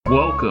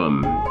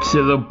Welcome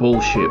to the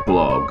Bullshit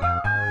Blog,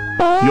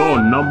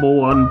 your number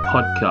one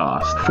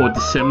podcast for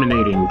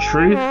disseminating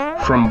truth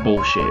from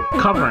bullshit,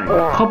 covering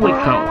public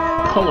health,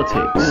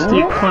 politics,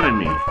 the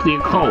economy, the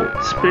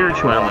occult,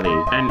 spirituality,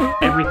 and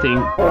everything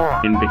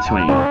in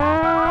between.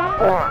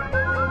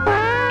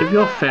 If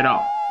you're fed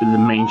up with the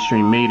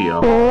mainstream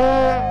media,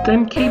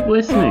 then keep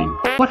listening.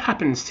 What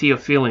happens to your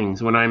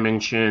feelings when I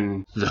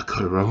mention the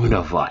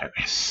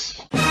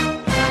coronavirus?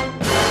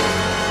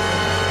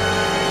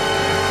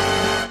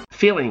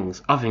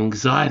 Feelings of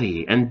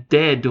anxiety and,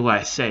 dare do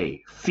I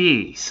say,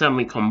 fear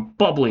suddenly come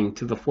bubbling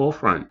to the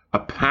forefront.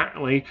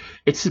 Apparently,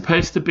 it's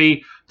supposed to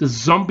be the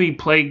zombie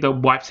plague that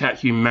wipes out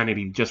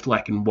humanity, just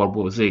like in World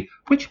War Z,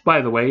 which, by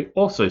the way,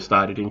 also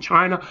started in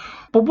China.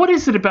 But what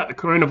is it about the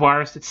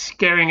coronavirus that's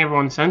scaring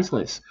everyone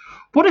senseless?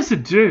 What does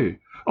it do?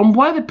 And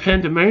why the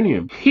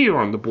pandemonium? Here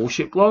on the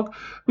Bullshit Blog,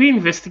 we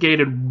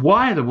investigated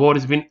why the world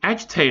has been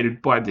agitated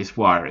by this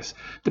virus,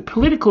 the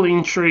political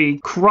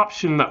intrigue,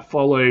 corruption that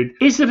followed.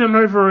 Is it an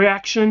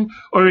overreaction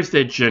or is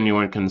there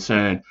genuine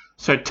concern?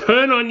 So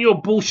turn on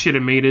your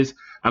bullshitometers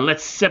and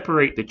let's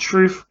separate the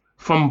truth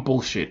from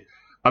bullshit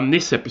on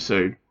this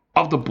episode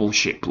of the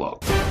Bullshit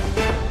Blog.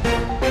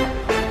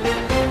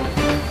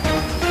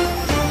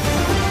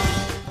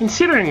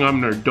 Considering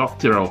I'm no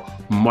doctor or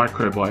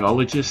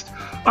microbiologist,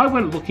 I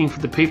went looking for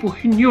the people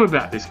who knew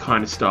about this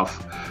kind of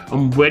stuff.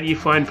 And where do you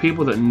find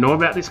people that know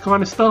about this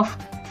kind of stuff?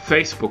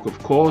 Facebook, of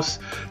course.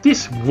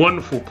 This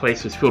wonderful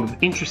place was filled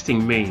with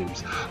interesting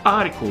memes,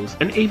 articles,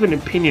 and even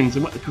opinions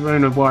on what the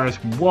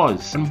coronavirus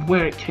was and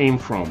where it came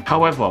from.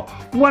 However,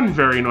 one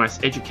very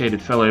nice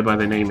educated fellow by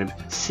the name of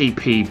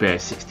CP Bear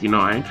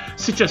 69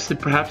 suggested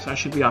perhaps I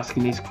should be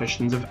asking these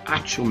questions of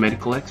actual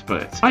medical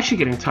experts. I should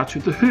get in touch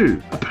with the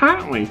WHO.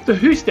 Apparently, the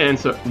WHO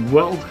stands for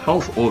World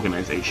Health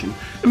Organization.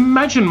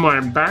 Imagine my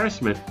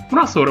embarrassment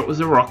when I thought it was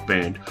a rock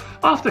band.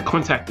 After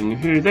contacting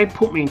WHO, they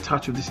put me in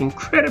touch with this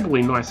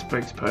incredibly nice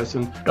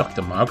spokesperson,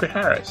 Dr. Margaret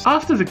Harris.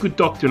 After the good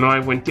doctor and I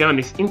went down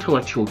this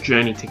intellectual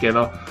journey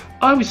together,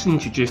 I was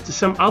introduced to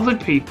some other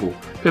people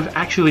who have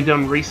actually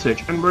done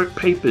research and wrote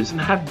papers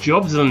and have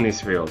jobs in this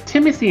field.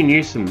 Timothy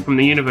Newsom from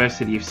the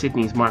University of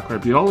Sydney's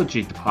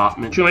microbiology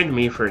department joined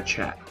me for a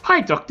chat.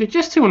 Hi doctor,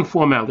 just to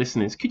inform our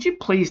listeners, could you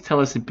please tell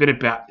us a bit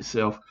about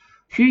yourself,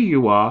 who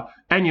you are,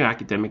 and your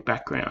academic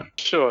background?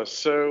 Sure.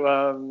 So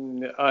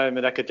I'm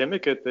an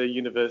academic at the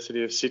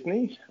University of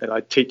Sydney, and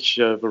I teach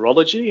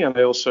virology, and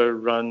I also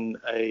run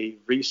a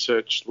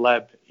research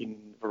lab in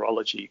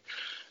virology.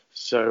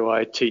 So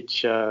I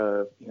teach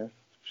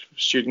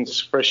students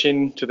fresh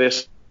into their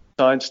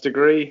science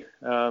degree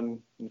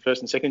in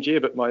first and second year,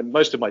 but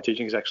most of my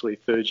teaching is actually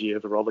third year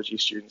virology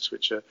students,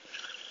 which are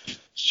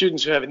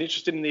students who have an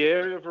interest in the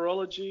area of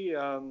virology.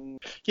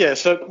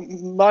 So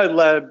my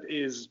lab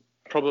is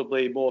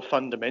probably more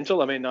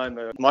fundamental. I mean,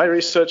 my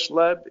research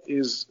lab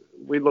is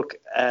we look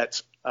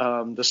at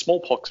the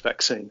smallpox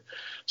vaccine.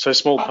 So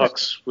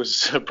smallpox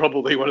was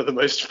probably one of the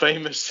most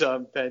famous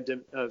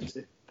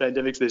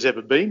pandemics there's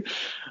ever been,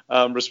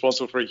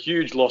 responsible for a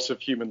huge loss of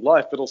human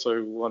life, but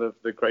also one of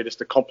the greatest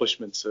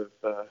accomplishments of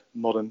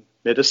modern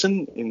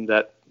medicine in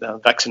that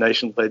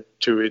vaccination led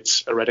to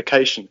its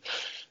eradication.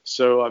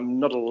 So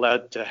I'm not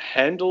allowed to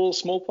handle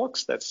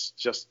smallpox. That's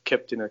just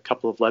kept in a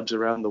couple of labs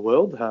around the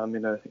world,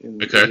 in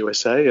the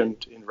USA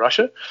and in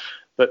Russia.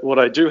 But what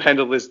I do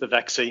handle is the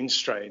vaccine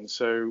strain.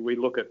 So we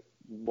look at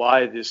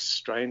why this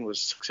strain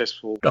was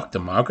successful. Dr.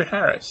 Margaret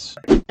Harris.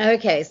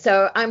 Okay,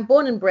 so I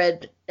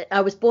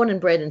was born and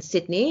bred in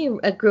Sydney.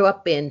 I grew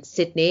up in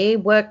Sydney,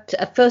 worked,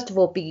 first of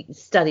all,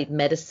 studied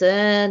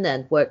medicine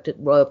and worked at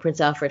Royal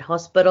Prince Alfred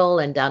Hospital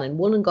and down in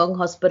Wollongong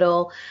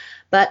Hospital.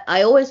 But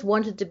I always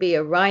wanted to be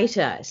a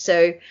writer.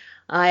 So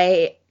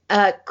I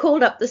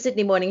called up the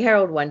Sydney Morning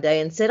Herald one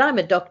day and said, I'm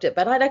a doctor,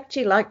 but I'd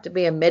actually like to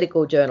be a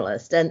medical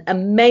journalist. And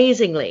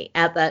amazingly,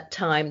 at that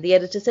time, the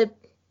editor said,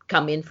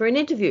 come in for an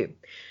interview.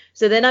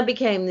 So then I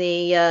became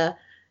the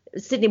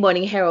Sydney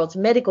Morning Herald's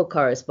medical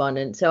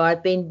correspondent. So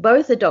I've been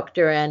both a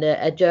doctor and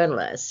a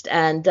journalist.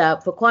 And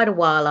for quite a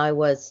while, I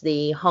was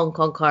the Hong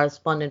Kong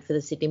correspondent for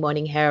the Sydney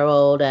Morning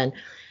Herald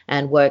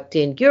and worked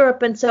in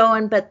Europe and so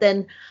on. But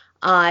then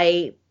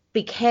I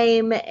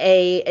became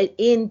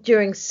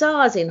during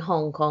SARS in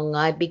Hong Kong,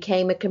 I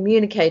became a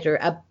communicator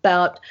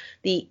about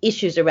the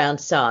issues around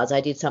SARS.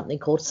 I did something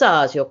called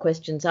SARS, Your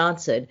Questions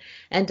Answered,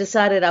 and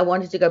decided I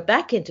wanted to go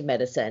back into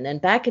medicine and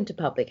back into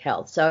public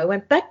health. So I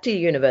went back to the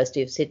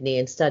University of Sydney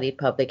and studied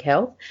public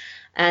health.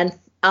 And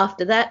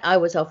after that, I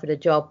was offered a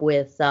job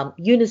with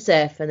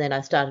UNICEF, and then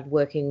I started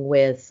working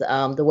with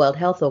the World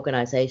Health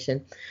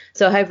Organization.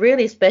 So I've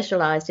really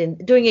specialized in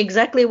doing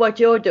exactly what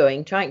you're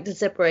doing, trying to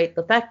separate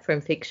the fact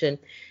from fiction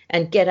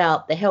and get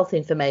out the health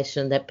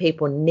information that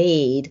people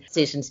need,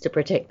 decisions to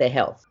protect their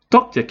health.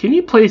 Doctor, can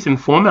you please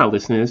inform our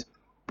listeners,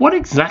 what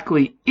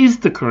exactly is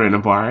the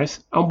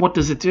coronavirus and what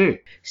does it do?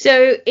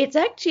 So it's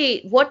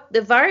actually what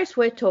the virus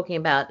we're talking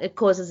about. It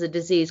causes a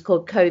disease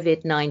called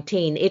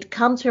COVID-19. It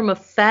comes from a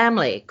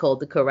family called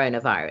the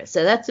coronavirus.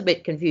 So that's a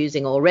bit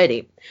confusing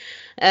already.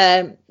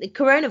 The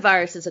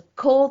coronaviruses are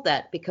called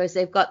that because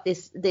they've got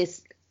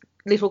this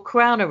little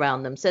crown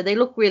around them. So they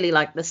look really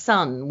like the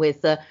sun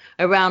with a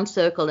round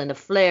circle and a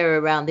flare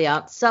around the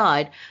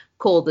outside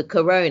called the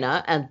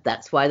corona, and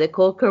that's why they're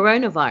called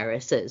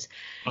coronaviruses.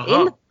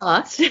 In the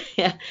past,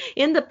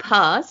 in the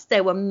past, they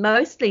were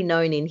mostly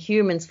known in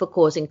humans for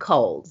causing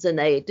colds, and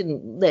they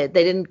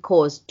didn't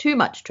cause too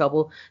much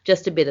trouble,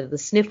 just a bit of the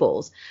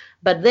sniffles.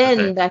 But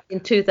then back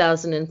in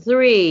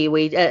 2003,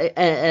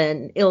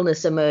 an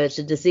illness emerged,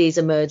 a disease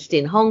emerged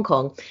in Hong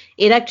Kong.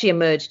 It actually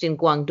emerged in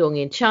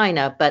Guangdong in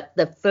China, but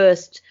the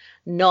first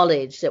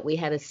knowledge that we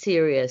had a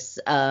serious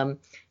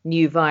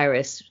new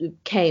virus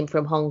came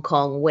from Hong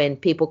Kong when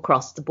people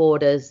crossed the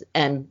borders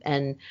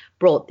and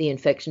brought the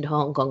infection to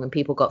Hong Kong, and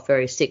people got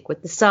very sick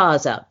with the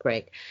SARS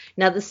outbreak.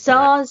 Now, the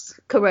SARS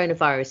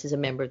coronavirus is a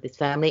member of this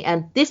family,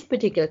 and this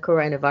particular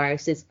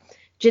coronavirus is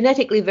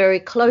genetically very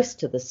close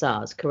to the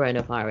SARS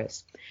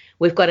coronavirus.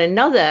 We've got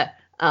another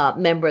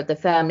member of the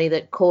family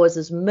that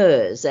causes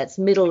MERS, that's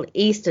Middle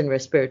Eastern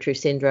Respiratory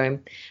Syndrome,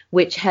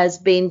 which has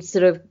been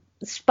sort of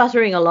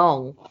sputtering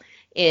along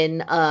in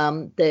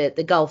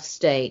the Gulf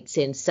states,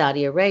 in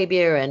Saudi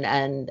Arabia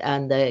and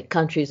the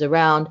countries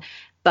around,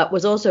 but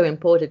was also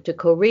imported to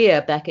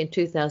Korea back in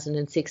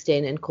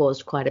 2016 and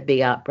caused quite a big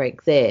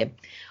outbreak there.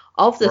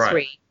 Of the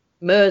three,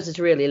 MERS is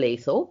really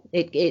lethal.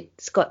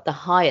 It's got the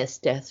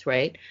highest death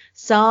rate.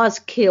 SARS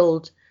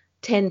killed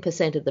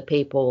 10% of the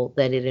people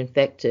that it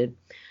infected.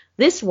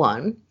 This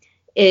one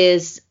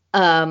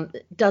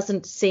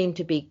doesn't seem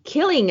to be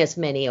killing as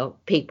many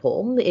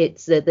people.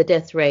 It's the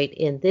death rate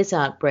in this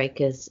outbreak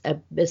is a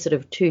sort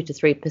of 2 to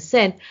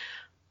 3%,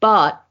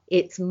 but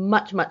it's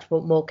much, much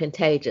more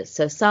contagious.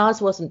 So SARS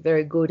wasn't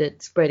very good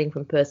at spreading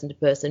from person to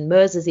person.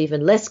 MERS is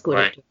even less good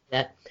at doing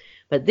that.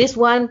 But this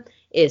one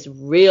is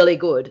really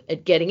good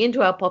at getting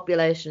into our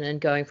population and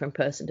going from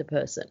person to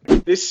person.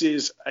 This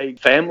is a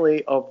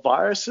family of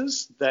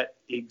viruses that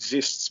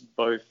exists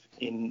both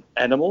in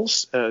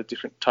animals,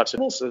 different types of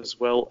animals, as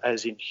well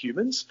as in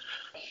humans.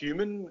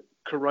 Human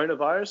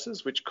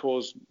coronaviruses, which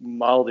cause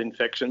mild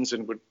infections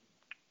and would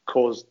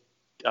cause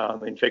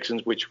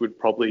infections which would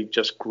probably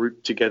just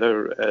group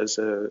together as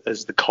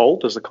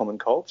the common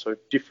cold. So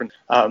different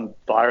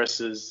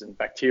viruses and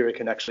bacteria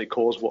can actually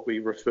cause what we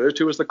refer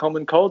to as the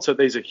common cold. So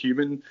these are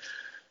human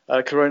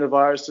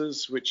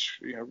coronaviruses, which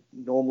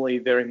normally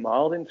very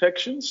mild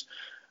infections.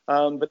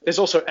 But there's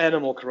also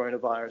animal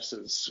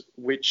coronaviruses,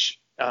 which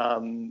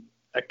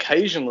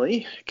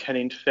occasionally can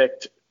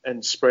infect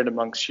and spread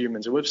amongst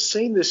humans. And we've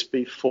seen this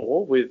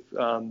before with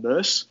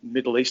MERS,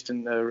 Middle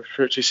Eastern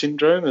Respiratory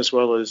Syndrome, as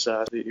well as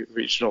the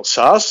original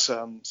SARS,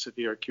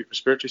 Severe Acute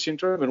Respiratory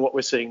Syndrome, and what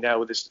we're seeing now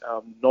with this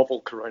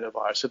novel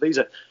coronavirus. So these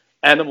are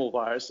animal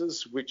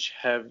viruses which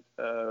have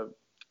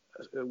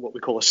what we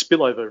call a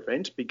spillover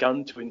event,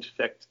 begun to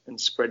infect and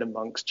spread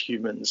amongst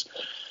humans.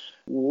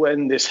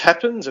 When this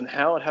happens and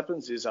how it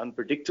happens is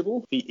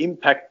unpredictable. The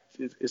impact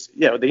is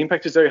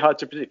very hard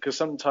to predict, because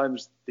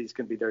sometimes these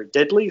can be very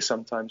deadly,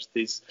 sometimes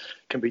these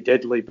can be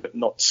deadly but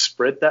not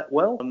spread that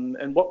well.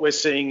 And what we're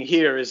seeing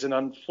here is an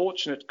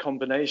unfortunate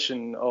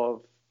combination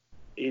of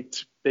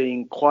it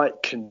being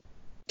quite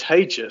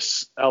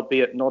contagious,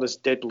 albeit not as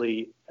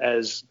deadly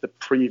as the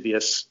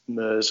previous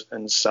MERS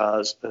and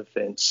SARS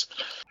events.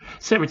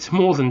 So it's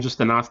more than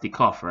just a nasty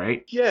cough,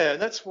 right? Yeah,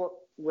 that's what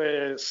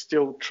we're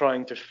still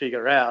trying to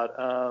figure out.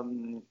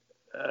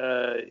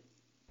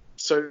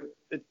 So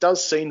it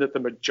does seem that the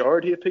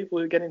majority of people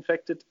who get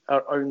infected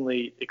are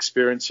only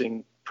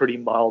experiencing pretty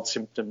mild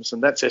symptoms,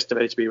 and that's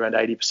estimated to be around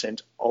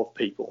 80% of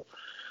people.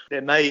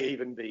 There may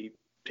even be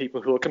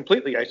people who are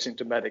completely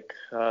asymptomatic.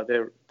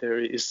 There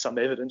is some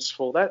evidence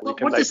for that. We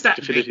can make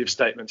definitive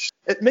statements.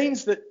 It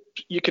means that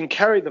you can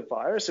carry the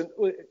virus, and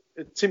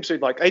it seems to be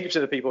like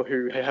 80% of people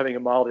who are having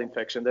a mild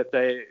infection, that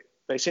they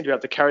seem to be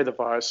able to carry the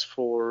virus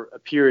for a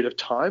period of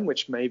time,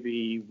 which may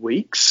be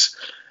weeks,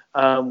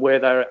 where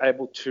they're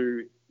able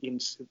to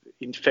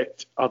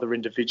infect other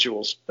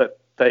individuals, but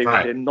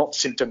they're not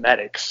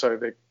symptomatic, so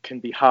they can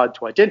be hard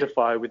to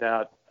identify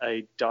without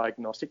a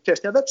diagnostic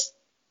test. Now, that's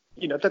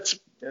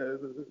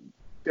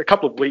a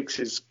couple of weeks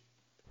is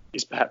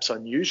perhaps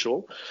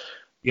unusual,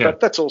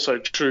 but that's also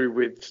true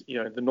with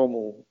the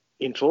normal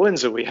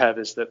influenza we have,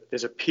 is that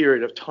there's a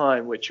period of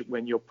time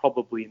when you're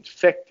probably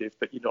infective,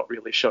 but you're not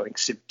really showing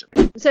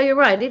symptoms. So you're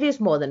right, it is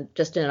more than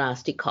just a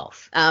nasty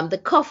cough. The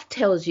cough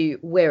tells you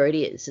where it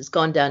is. It's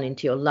gone down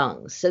into your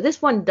lungs. So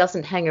this one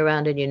doesn't hang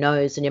around in your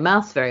nose and your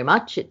mouth very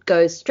much. It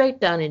goes straight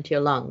down into your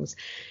lungs.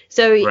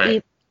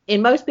 So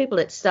in most people,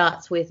 it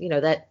starts with,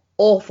 that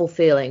awful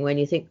feeling when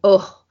you think,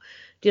 oh,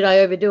 did I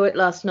overdo it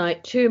last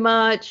night too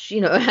much?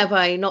 Have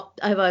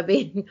I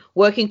been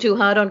working too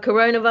hard on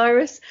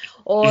coronavirus?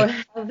 Or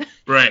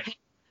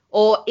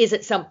is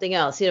it something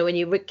else? When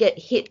you get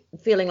hit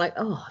feeling like,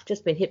 oh, I've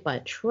just been hit by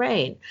a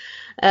train.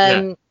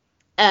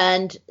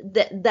 And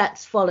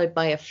that's followed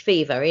by a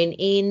fever.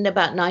 In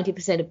about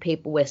 90% of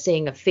people, we're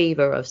seeing a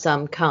fever of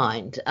some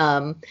kind.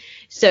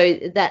 So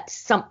that's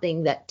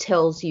something that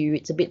tells you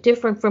it's a bit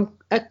different from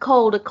a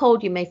cold. A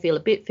cold, you may feel a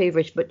bit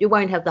feverish, but you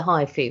won't have the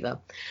high fever.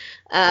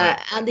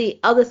 And the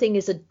other thing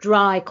is a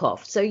dry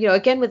cough. So,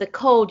 again, with a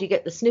cold, you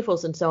get the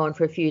sniffles and so on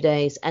for a few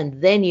days,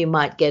 and then you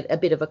might get a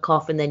bit of a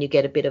cough, and then you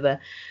get a bit of a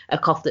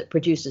cough that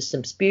produces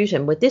some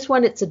sputum. With this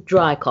one, it's a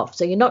dry cough.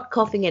 So you're not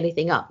coughing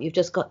anything up. You've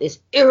just got this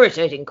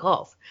irritating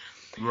cough.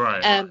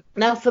 Right.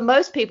 Now, for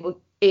most people,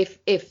 if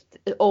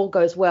it all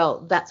goes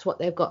well, that's what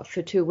they've got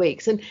for 2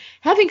 weeks. And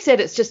having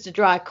said it's just a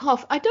dry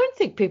cough, I don't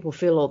think people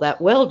feel all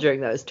that well during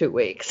those 2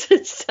 weeks.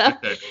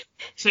 Okay.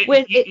 So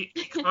you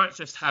can't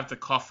just have the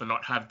cough and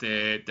not have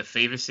the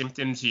fever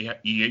symptoms.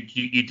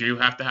 You do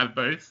have to have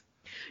both.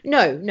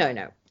 No.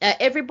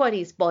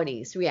 Everybody's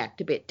bodies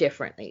react a bit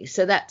differently,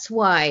 so that's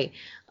why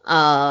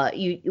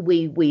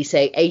we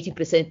say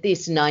 80%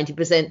 this,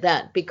 90%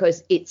 that,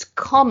 because it's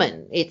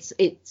common. It's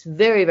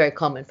very, very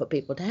common for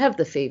people to have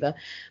the fever,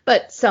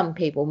 but some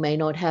people may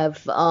not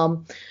have.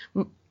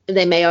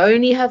 They may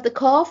only have the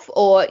cough,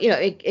 or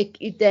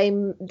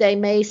they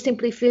may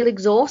simply feel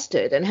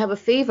exhausted and have a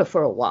fever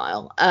for a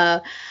while.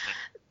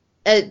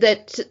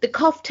 That the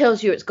cough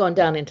tells you it's gone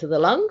down into the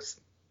lungs.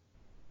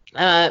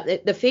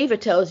 The fever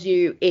tells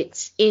you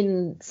it's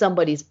in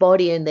somebody's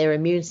body and their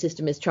immune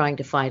system is trying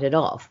to fight it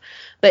off.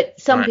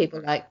 But some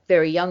people, like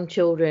very young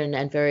children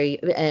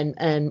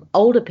and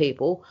older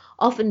people,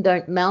 often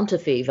don't mount a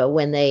fever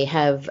when they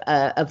have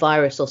a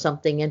virus or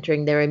something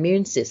entering their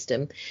immune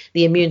system.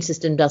 The immune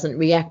system doesn't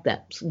react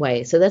that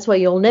way. So that's why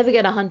you'll never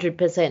get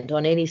 100%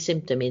 on any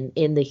symptom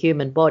in the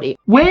human body.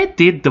 Where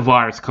did the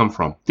virus come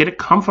from? Did it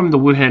come from the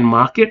Wuhan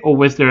market, or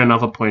was there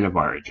another point of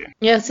origin?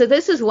 Yeah, so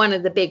this is one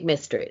of the big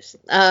mysteries.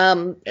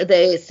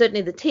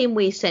 Certainly the team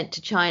we sent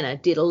to China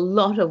did a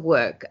lot of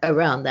work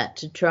around that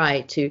to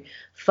try to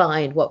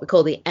find what we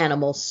call the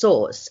animal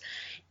source.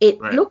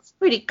 It looks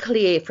pretty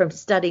clear from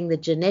studying the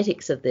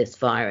genetics of this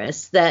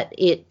virus that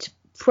it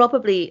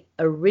probably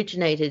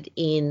originated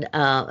in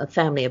a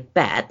family of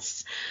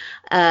bats,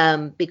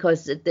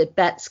 because the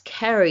bats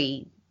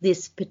carry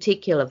this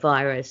particular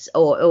virus,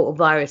 or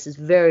virus is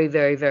very,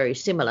 very, very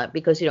similar,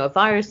 because, a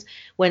virus,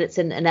 when it's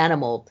in an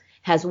animal,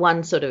 has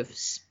one sort of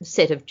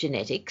set of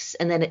genetics,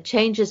 and then it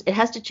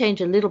has to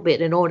change a little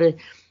bit in order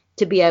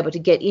to be able to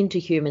get into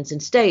humans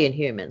and stay in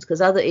humans, because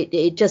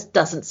it just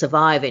doesn't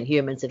survive in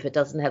humans if it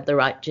doesn't have the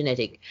right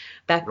genetic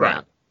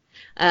background.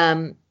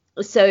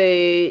 So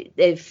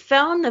they've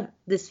found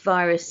this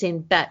virus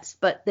in bats,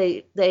 but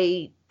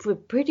they were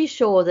pretty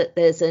sure that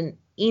there's an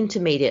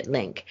intermediate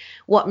link.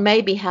 What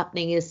may be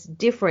happening is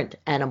different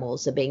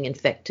animals are being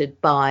infected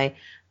by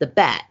the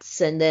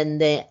bats, and then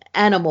the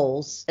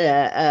animals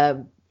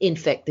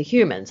infect the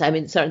humans. I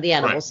mean, sorry, the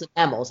animals are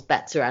mammals,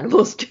 bats are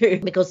animals too,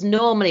 because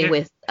normally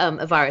with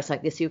a virus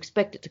like this, you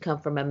expect it to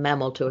come from a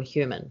mammal to a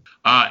human.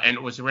 And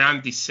it was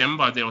around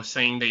December, they were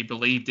saying they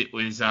believed it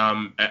was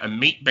a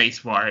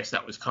meat-based virus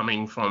that was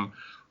coming from,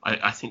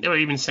 I think they were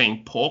even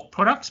saying pork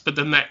products, but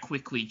then that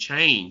quickly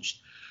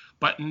changed.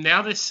 But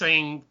now they're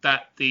saying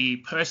that the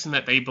person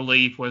that they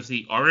believe was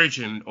the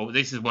origin, or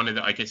this is one of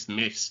the, I guess,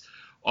 myths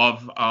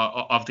of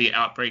the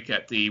outbreak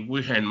at the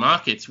Wuhan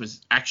markets,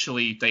 was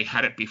actually they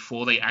had it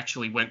before they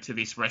actually went to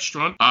this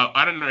restaurant.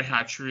 I don't know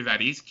how true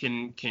that is.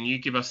 Can you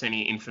give us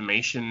any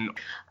information?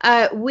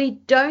 We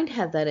don't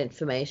have that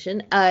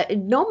information.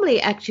 Normally,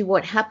 actually,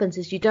 what happens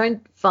is you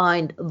don't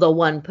find the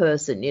one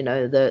person,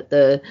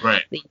 the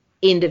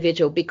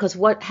individual, because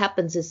what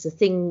happens is the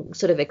thing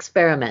sort of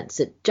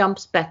experiments. It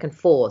jumps back and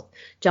forth,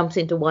 jumps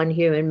into one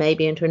human,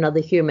 maybe into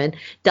another human,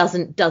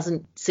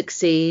 doesn't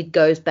succeed,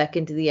 goes back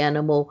into the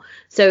animal.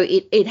 So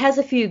it has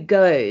a few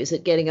goes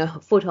at getting a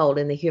foothold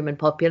in the human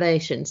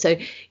population. So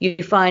you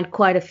find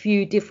quite a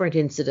few different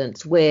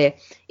incidents where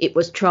it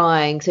was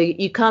trying. So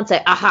you can't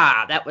say,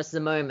 aha, that was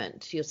the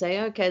moment. You'll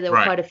say, okay, there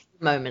were quite a few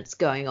moments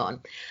going on.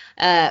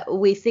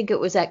 We think it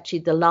was actually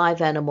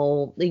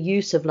the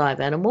use of live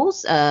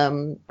animals,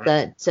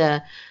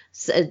 that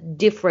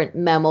different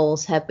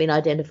mammals have been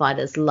identified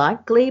as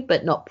likely,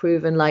 but not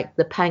proven, like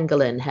the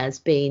pangolin has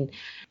been.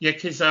 Yeah,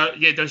 because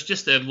there's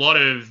just a lot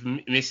of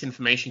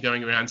misinformation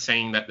going around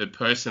saying that the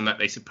person that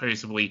they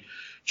supposedly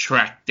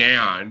tracked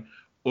down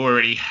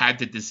already had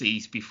the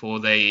disease before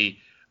they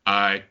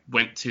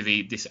went to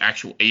this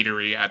actual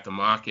eatery at the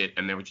market,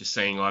 and they were just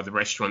saying, the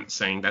restaurant's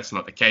saying that's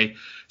not the case.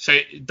 So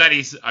that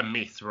is a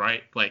myth,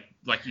 right? Like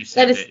you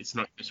said, it's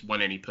not just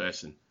any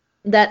person.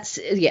 That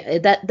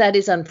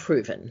is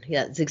unproven.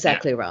 Yeah, that's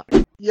exactly right.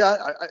 Yeah,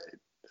 I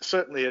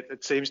certainly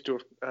it seems to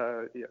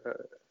have,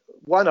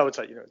 one, I would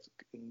say,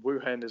 in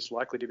Wuhan is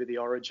likely to be the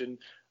origin.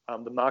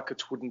 The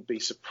markets wouldn't be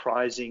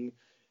surprising.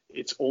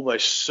 It's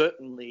almost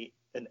certainly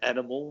an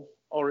animal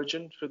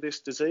origin for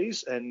this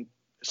disease, and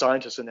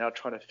scientists are now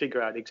trying to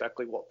figure out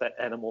exactly what that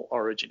animal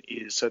origin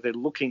is. So they're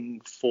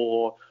looking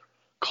for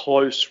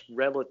close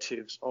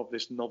relatives of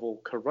this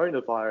novel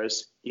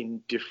coronavirus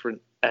in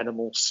different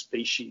animal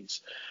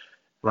species.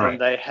 Right.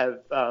 And they have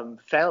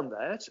found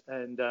that,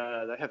 and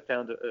they have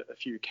found a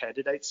few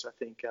candidates, I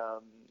think,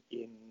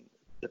 in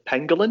the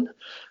pangolin,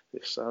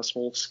 this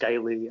small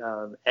scaly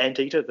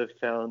anteater. They've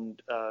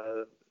found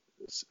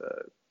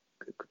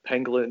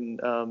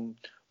pangolin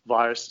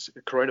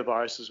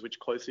coronaviruses, which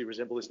closely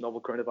resemble this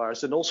novel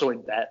coronavirus, and also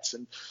in bats.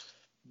 And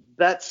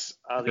bats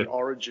are the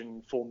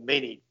origin for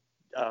many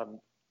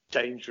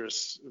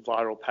dangerous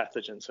viral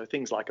pathogens. So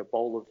things like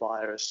Ebola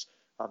virus,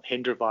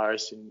 Hendra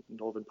virus in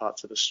northern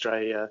parts of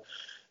Australia.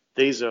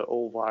 These are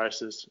all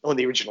viruses, or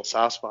the original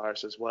SARS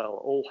virus as well,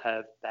 all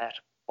have bat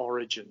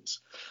origins.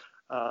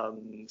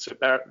 So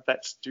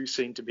bats do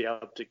seem to be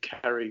able to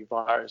carry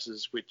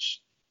viruses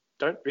which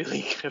don't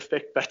really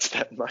affect bats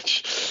that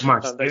much.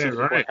 They seem to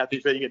be quite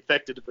happy being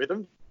infected with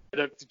them.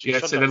 So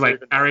they're like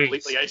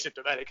completely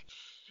asymptomatic,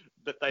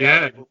 but they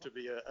are able to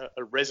be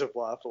a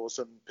reservoir for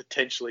some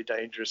potentially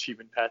dangerous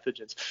human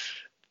pathogens.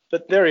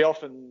 But very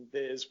often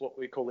there's what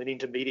we call an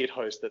intermediate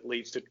host that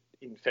leads to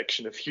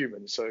infection of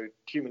humans. So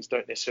humans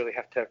don't necessarily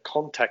have to have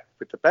contact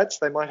with the bats.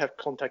 They might have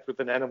contact with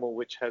an animal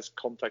which has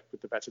contact with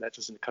the bats, and that's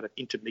as a kind of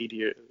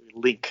intermediate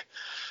link.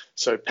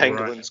 So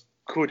pangolins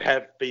could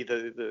be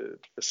the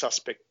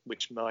suspect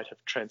which might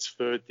have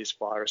transferred this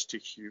virus to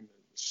humans.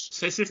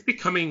 So is this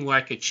becoming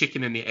like a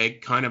chicken and the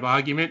egg kind of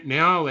argument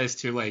now as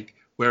to like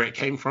where it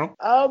came from?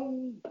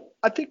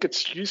 I think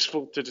it's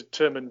useful to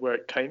determine where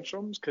it comes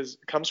from because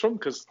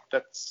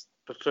that's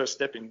the first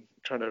step in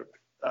trying to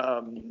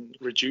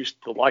reduce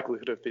the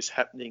likelihood of this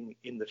happening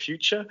in the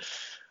future.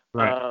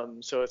 Right.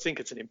 So I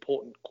think it's an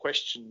important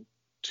question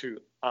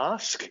to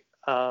ask.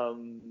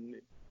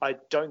 I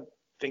don't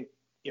think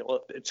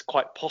it's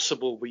quite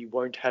possible we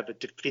won't have a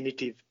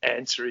definitive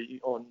answer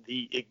on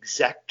the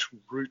exact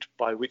route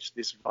by which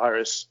this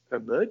virus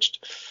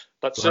emerged,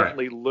 but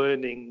certainly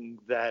learning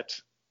that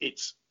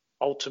it's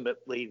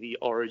ultimately the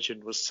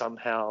origin was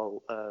somehow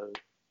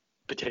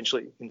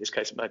potentially, in this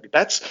case it may be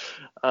bats,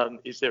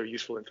 is there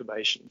useful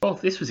information. Well,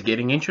 this was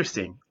getting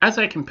interesting. As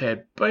I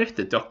compared both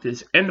the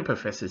doctor's and the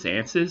professor's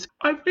answers,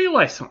 I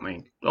realised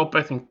something. They're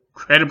both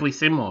incredibly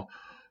similar,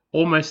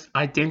 almost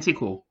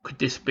identical. Could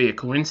this be a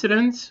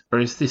coincidence, or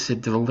is this a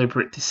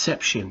deliberate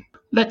deception?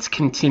 Let's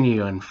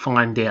continue and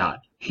find out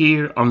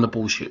here on the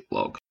Bullshit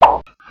Blog.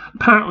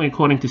 Apparently,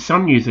 according to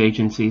some news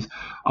agencies,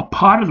 a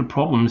part of the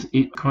problem is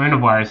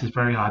coronavirus is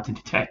very hard to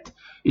detect.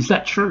 Is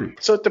that true?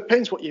 So it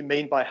depends what you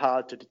mean by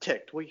hard to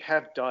detect. We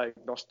have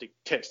diagnostic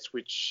tests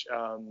which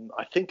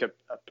I think are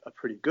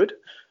pretty good.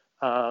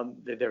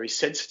 They're very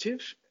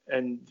sensitive,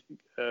 and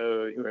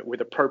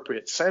with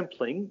appropriate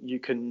sampling, you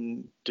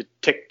can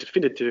detect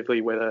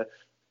definitively whether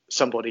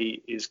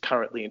somebody is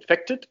currently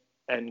infected,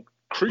 and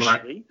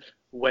crucially,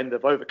 when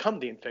they've overcome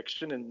the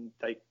infection and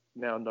they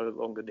now no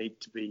longer need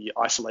to be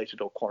isolated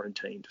or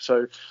quarantined.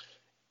 So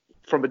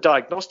from a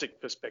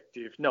diagnostic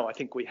perspective, no, I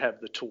think we have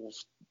the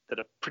tools that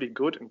are pretty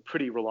good and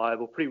pretty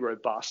reliable, pretty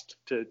robust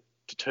to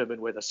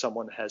determine whether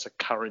someone has a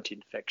current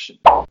infection.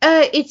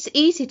 It's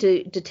easy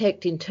to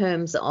detect in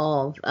terms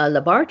of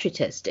laboratory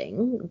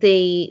testing.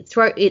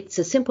 It's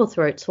a simple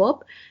throat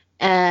swab,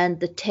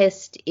 and the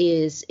test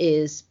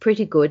is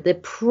pretty good. The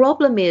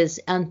problem is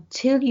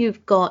until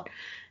you've got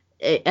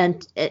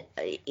and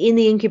in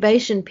the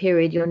incubation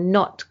period, you're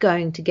not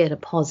going to get a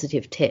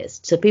positive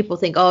test. So people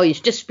think, you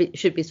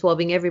should be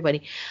swabbing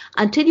everybody.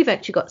 Until you've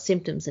actually got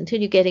symptoms,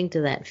 until you're getting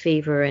to that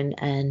fever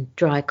and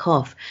dry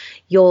cough,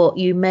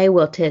 you may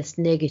well test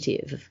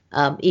negative,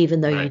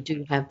 even though you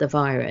do have the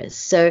virus.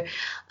 So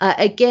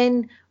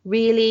again,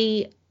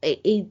 really,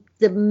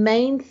 the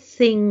main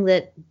thing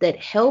that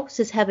helps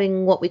is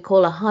having what we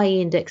call a high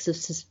index of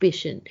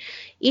suspicion.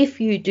 If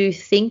you do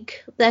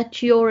think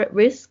that you're at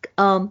risk,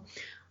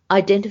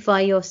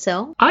 identify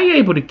yourself. Are you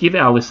able to give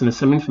our listeners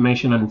some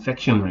information on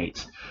infection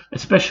rates,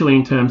 especially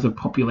in terms of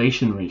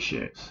population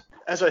ratios?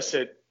 As I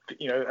said,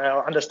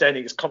 our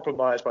understanding is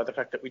compromised by the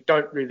fact that we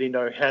don't really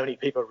know how many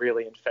people are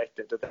really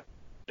infected.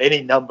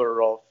 Any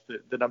number of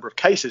the number of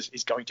cases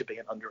is going to be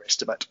an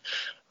underestimate.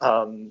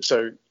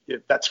 So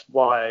that's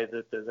why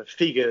the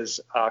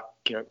figures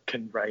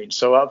can range.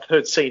 So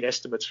I've seen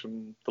estimates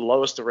from the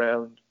lowest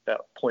around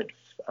about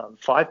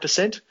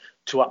 0.5%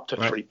 to up to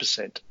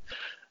 3%.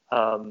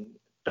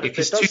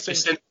 Because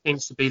 2%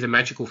 seems to be the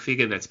magical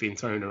figure that's been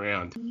thrown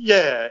around.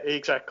 Yeah,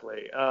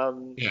 exactly.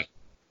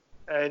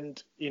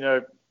 And,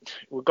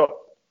 we've got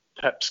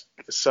perhaps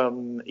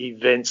some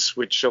events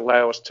which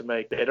allow us to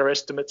make better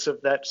estimates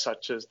of that,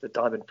 such as the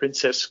Diamond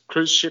Princess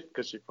cruise ship,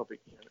 because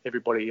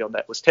everybody on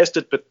that was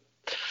tested, but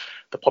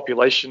the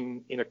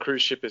population in a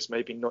cruise ship is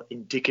maybe not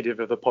indicative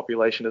of the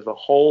population as a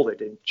whole.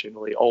 They're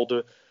generally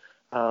older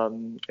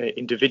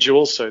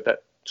individuals, so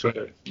that sort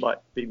of might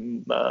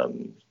be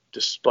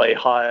display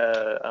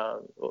higher,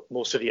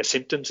 more severe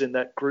symptoms in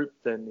that group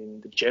than in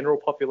the general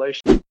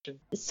population.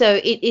 So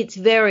it's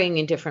varying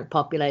in different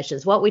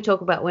populations. What we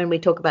talk about when we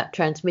talk about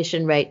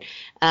transmission rate,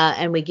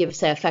 and we give,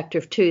 say, a factor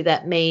of 2,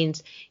 that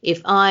means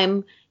if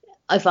I've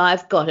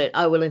got it,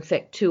 I will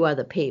infect 2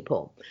 other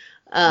people.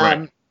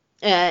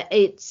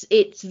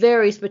 It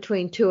varies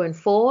between 2 and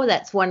 4.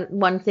 That's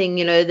one thing,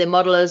 the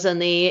modelers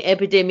and the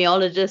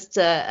epidemiologists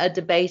are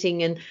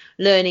debating and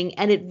learning,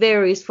 and it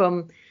varies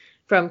from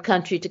from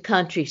country to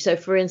country. So,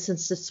 for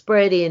instance, the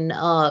spread in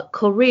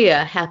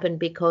Korea happened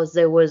because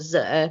there was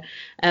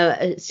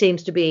it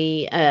seems to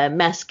be a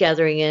mass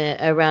gathering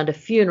around a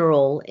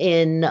funeral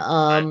in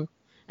a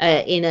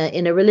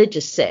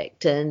religious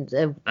sect, and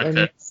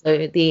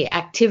so the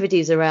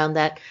activities around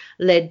that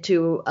led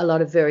to a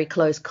lot of very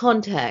close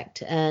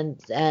contact, and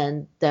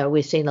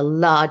we've seen a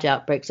large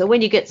outbreak. So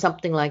when you get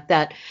something like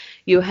that,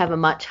 you have a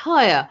much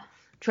higher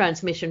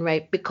transmission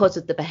rate because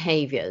of the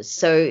behaviors.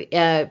 So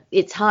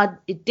it's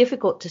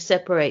difficult to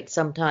separate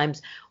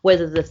sometimes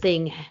whether the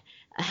thing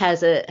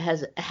has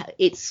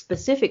its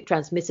specific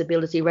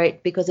transmissibility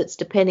rate, because it's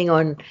depending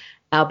on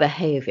our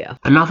behavior.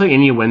 Another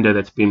innuendo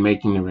that's been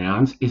making the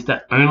rounds is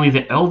that only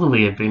the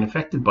elderly have been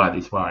affected by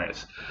this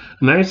virus,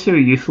 and those who are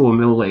youthful or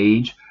middle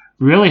age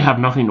really have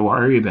nothing to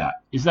worry about.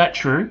 Is that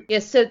true?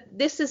 Yes, so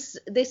this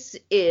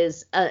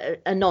is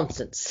a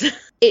nonsense.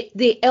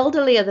 The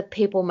elderly are the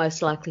people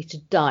most likely to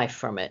die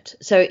from it.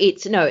 So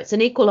it's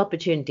an equal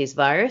opportunities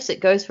virus. It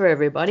goes for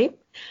everybody.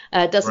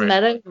 It doesn't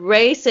matter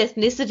race,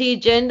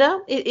 ethnicity, gender.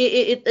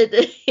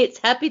 It's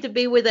happy to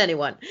be with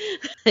anyone.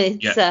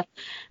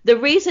 The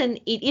reason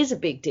it is a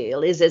big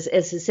deal is, as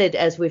I said,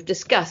 as we've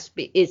discussed,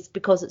 is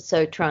because it's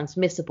so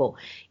transmissible.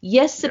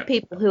 Yes, the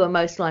people who are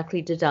most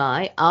likely to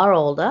die are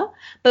older,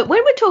 but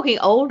when we're talking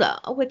older,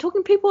 we're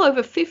talking people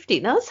over 50.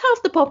 Now, that's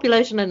half the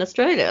population in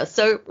Australia.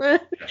 So,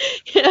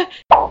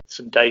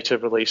 Some data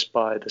released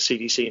by the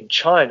CDC in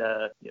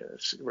China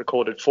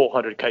recorded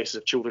 400 cases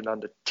of children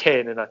under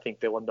 10, and I think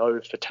there were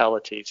no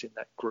fatalities in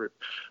that group,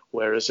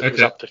 whereas it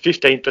was up to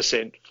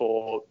 15%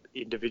 for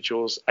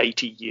individuals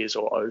 80 years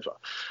or over.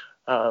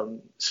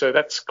 So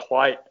that's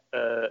quite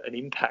an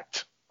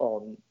impact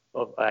of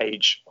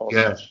age on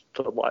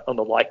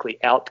the likely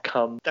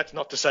outcome. That's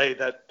not to say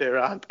that there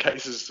aren't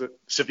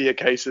severe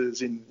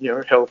cases in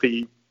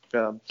healthy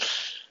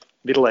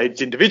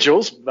middle-aged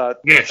individuals,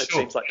 but it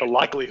seems like the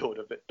likelihood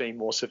of it being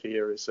more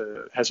severe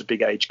has a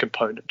big age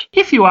component.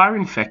 If you are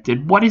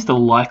infected, what is the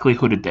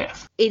likelihood of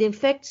death? It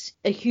infects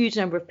a huge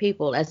number of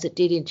people, as it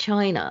did in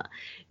China.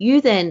 You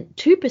then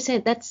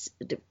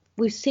 2%.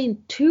 We've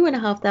seen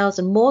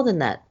 2,500 more than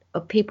that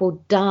of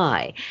people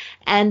die,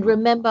 and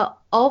remember,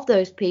 of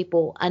those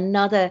people,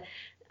 another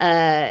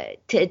 5%,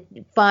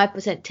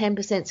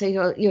 10%.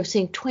 So you're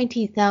seeing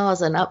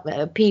 20,000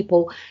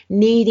 people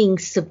needing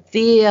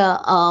severe,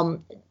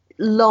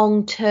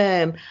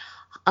 long-term,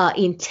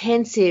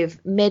 intensive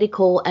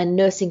medical and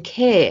nursing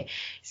care.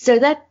 So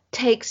that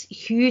takes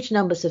huge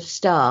numbers of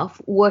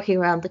staff working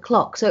around the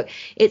clock. So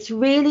it's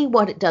really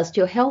what it does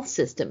to your health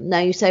system. Now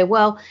you say,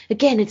 well,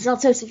 again, it's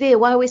not so severe.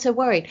 Why are we so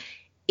worried?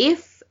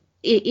 If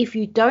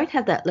you don't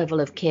have that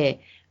level of care,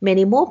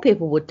 many more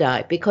people would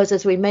die, because,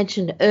 as we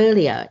mentioned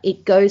earlier,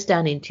 it goes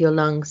down into your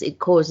lungs. It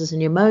causes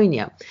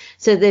pneumonia.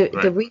 So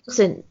the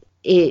reason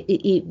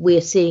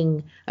we're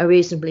seeing a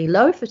reasonably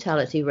low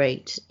fatality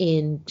rate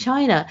in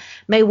China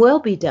may well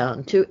be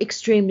down to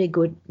extremely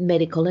good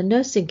medical and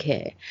nursing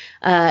care.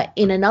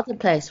 In another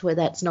place where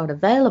that's not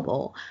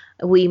available,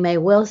 we may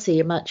well see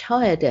a much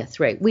higher death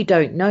rate. We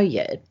don't know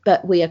yet,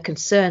 but we are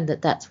concerned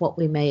that that's what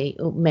we may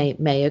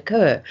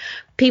occur.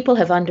 People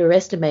have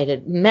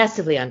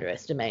massively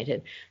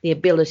underestimated the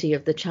ability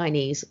of the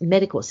Chinese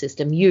medical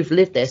system. You've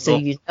lived there, so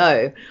you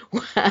know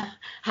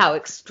how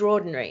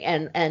extraordinary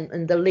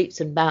and the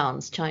leaps and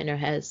bounds China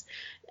has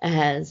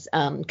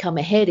come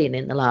ahead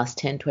in the last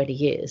 10, 20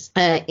 years.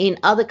 In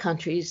other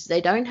countries,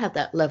 they don't have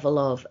that level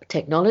of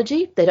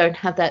technology. They don't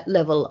have that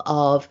level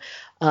of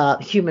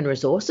human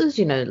resources,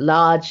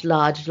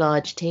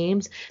 large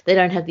teams. They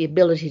don't have the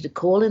ability to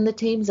call in the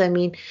teams. I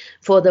mean,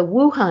 for the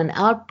Wuhan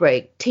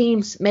outbreak,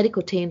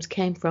 medical teams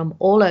came from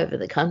all over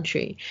the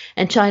country,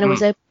 and China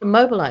was able to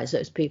mobilize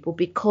those people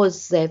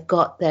because they've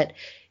got that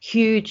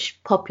huge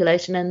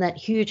population and that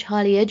huge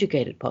highly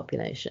educated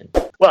population.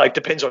 Well, it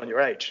depends on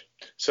your age.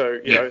 So,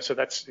 so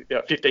that's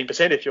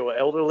 15% if you're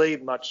elderly,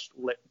 much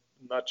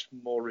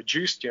more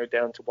reduced,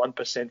 down to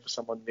 1% for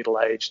someone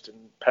middle-aged, and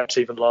perhaps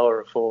even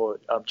lower for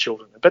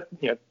children. But,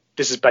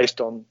 this is based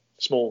on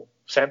small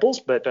samples,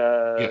 but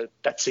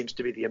that seems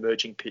to be the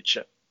emerging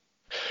picture.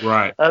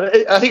 Right.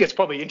 I think it's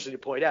probably interesting to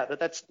point out that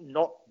that's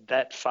not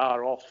that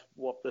far off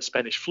what the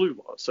Spanish flu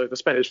was. So the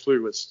Spanish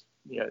flu was,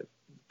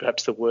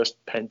 perhaps the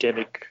worst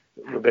pandemic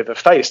we've ever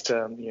faced,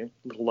 a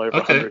little over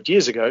 100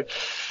 years ago.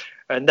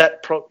 And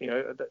that,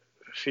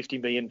 50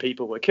 million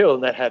people were killed,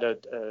 and that had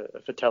a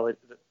fatality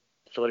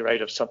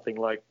rate of something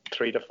like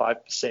 3 to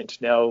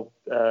 5% now.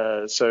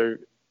 So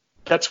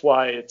that's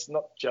why it's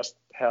not just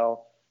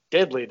how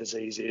deadly a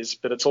disease is,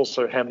 but it's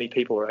also how many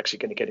people are actually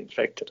going to get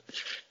infected.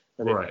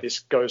 And if this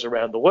goes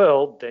around the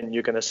world, then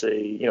you're going to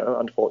see,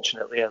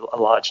 unfortunately, a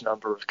large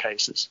number of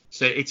cases.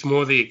 So it's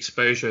more the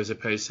exposure as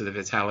opposed to the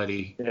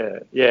fatality.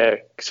 Yeah.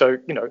 So,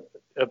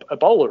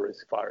 Ebola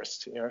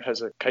virus,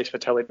 has a case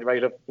fatality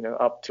rate of,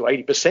 up to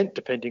 80%,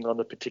 depending on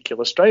the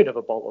particular strain of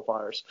Ebola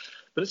virus.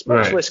 But it's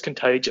much less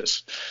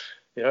contagious.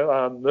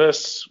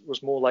 MERS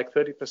was more like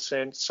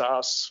 30%,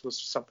 SARS was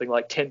something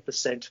like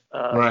 10%,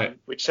 Right.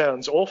 which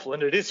sounds awful,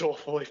 and it is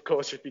awful, of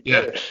course, if you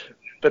Yeah. get it.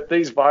 But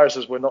these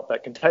viruses were not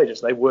that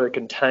contagious. They were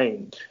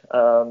contained.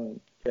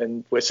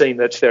 And we're seeing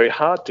that it's very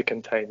hard to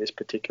contain this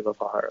particular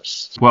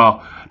virus.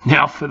 Well,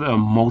 now for the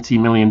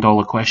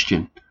multi-million-dollar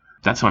question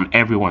that's on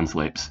everyone's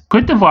lips.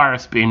 Could the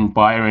virus be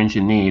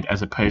bioengineered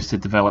as opposed to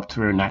developed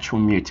through a natural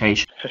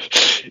mutation?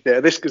 Yeah,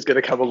 this is going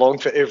to come along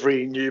for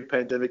every new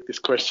pandemic, this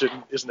question,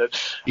 isn't it?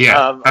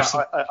 Yeah,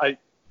 absolutely.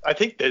 I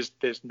think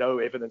there's no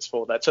evidence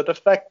for that. So the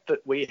fact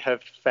that we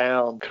have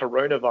found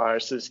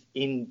coronaviruses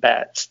in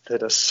bats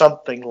that are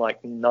something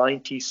like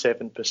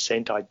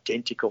 97%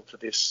 identical to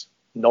this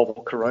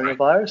novel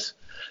coronavirus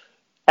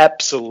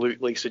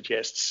absolutely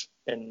suggests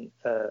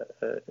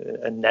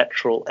a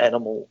natural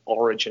animal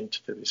origin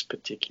to this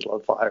particular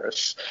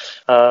virus.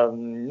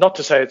 Not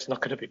to say it's not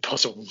going to be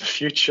possible in the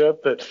future,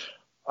 but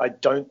I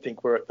don't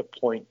think we're at the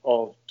point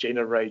of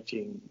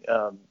generating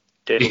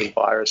deadly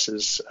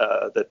viruses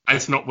that...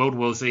 It's not World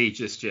War Z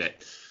just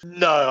yet.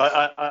 No,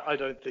 I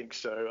don't think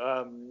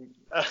so.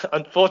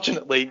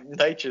 Unfortunately,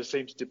 nature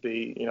seems to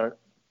be,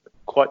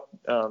 quite...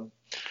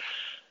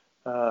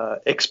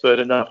 expert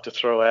enough to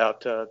throw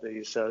out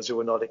these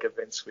zoonotic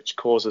events which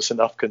cause us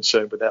enough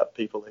concern without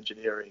people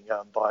engineering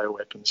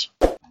bioweapons.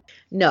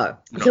 No.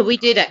 So we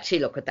did actually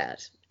look at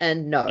that,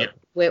 and no, Yeah.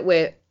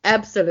 we're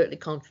absolutely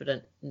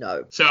confident.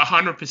 No. So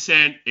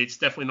 100%, it's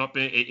definitely not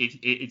been.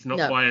 It's not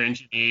No.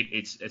 bioengineered.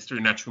 It's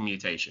through natural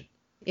mutation.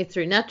 If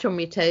through natural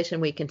mutation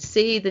we can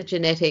see the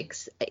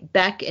genetics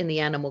back in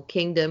the animal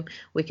kingdom,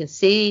 we can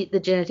see the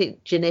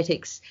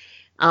genetics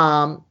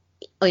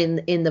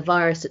in the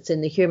virus that's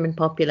in the human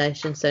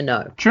population, so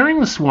no. During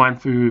the swine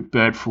flu,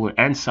 bird flu,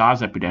 and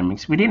SARS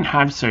epidemics, we didn't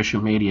have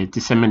social media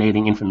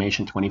disseminating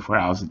information 24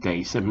 hours a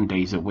day, 7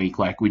 days a week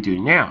like we do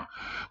now.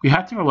 We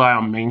had to rely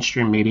on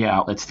mainstream media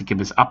outlets to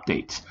give us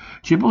updates.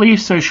 Do you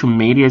believe social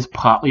media is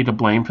partly to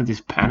blame for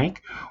this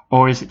panic,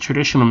 or is it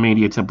traditional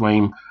media to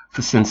blame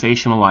for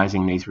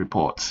sensationalizing these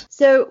reports?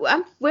 So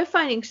we're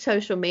finding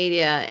social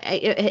media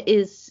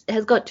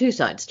has got two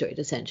sides to it,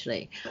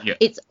 essentially. Yeah.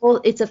 It's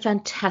a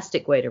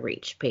fantastic way to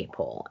reach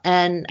people,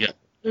 and Yeah.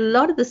 a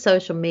lot of the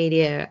social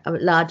media,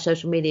 large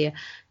social media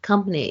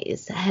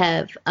companies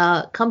have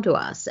come to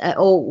us,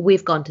 or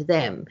we've gone to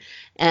them,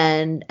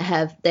 and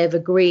they've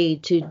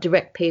agreed to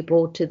direct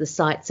people to the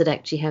sites that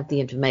actually have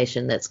the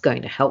information that's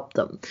going to help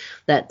them.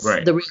 That's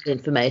Right. the real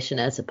information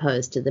as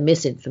opposed to the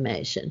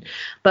misinformation.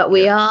 But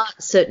we are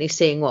certainly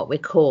seeing what we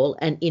call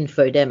an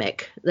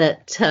infodemic,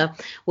 that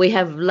we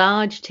have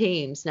large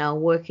teams now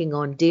working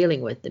on dealing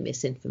with the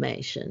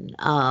misinformation.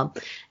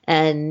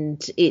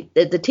 And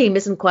the team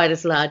isn't quite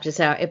as large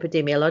as our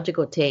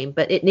epidemiological team,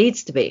 but it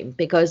needs to be,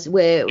 because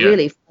we're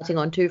really fighting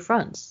on two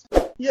fronts.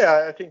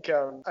 Yeah, I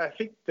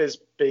think there's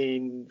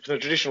been, for the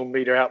traditional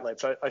media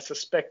outlets, I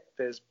suspect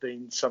there's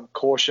been some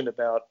caution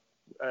about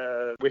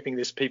whipping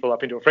these people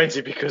up into a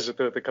frenzy because of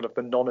the kind of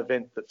the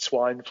non-event that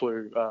swine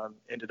flu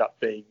ended up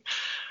being.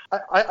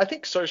 I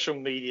think social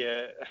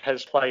media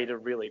has played a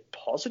really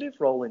positive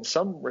role in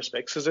some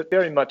respects, as it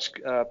very much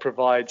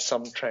provides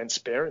some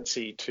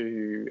transparency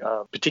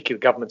to particular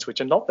governments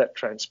which are not that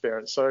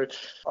transparent. So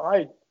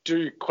I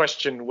do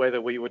question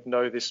whether we would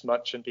know this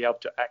much and be able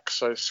to act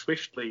so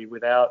swiftly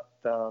without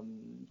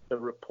the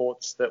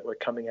reports that were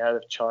coming out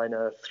of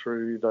China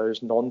through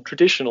those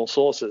non-traditional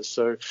sources.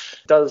 So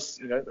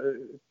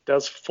it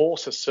does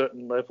force a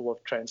certain level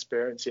of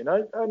transparency. And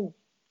I'm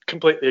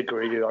completely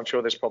agree with you. I'm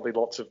sure there's probably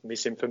lots of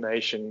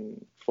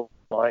misinformation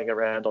flying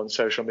around on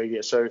social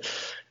media. So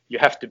you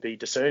have to be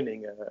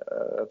discerning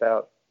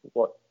about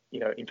what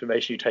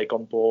information you take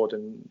on board,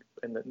 and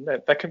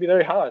that can be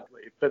very hard.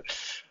 But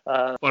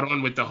Spot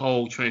on with the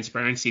whole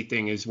transparency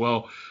thing as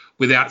well.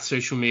 Without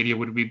social media,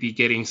 would we be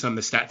getting some of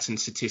the stats and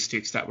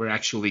statistics that we're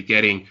actually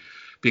getting?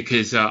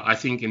 Because I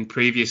think in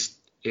previous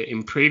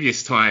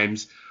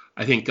times,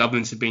 I think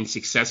governments have been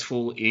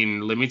successful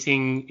in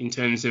limiting in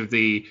terms of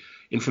the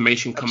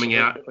information coming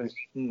out.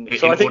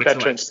 So I think that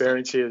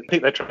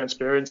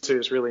transparency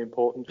is really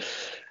important.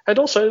 And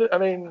also, I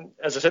mean,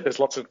 as I said, there's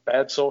lots of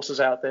bad sources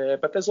out there,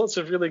 but there's lots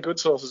of really good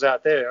sources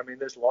out there. I mean,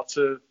 there's lots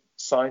of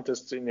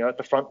scientists, at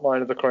the front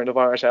line of the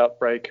coronavirus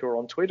outbreak who are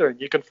on Twitter, and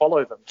you can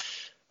follow them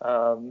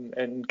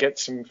and get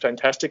some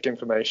fantastic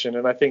information.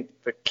 And I think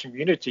the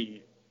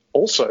community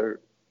also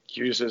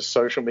uses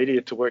social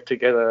media to work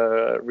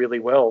together really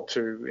well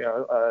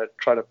to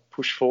try to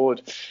push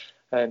forward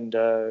and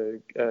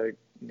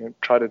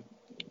try to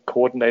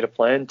coordinate a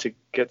plan to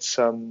get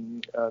some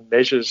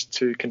measures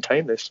to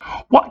contain this.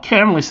 What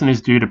can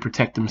listeners do to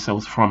protect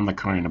themselves from the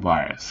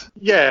coronavirus?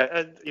 Yeah,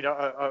 and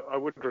I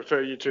would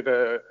refer you to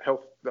the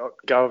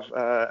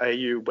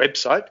health.gov.au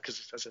website,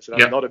 because as I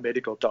said, I'm not a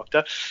medical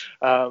doctor,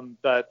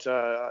 but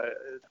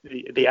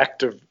the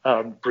act of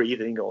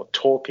breathing or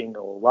talking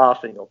or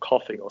laughing or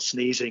coughing or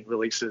sneezing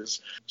releases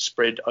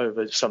spread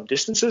over some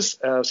distances.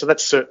 So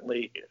that's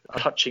certainly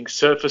touching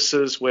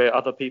surfaces where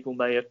other people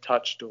may have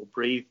touched or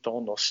breathed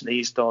on or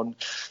sneezed on.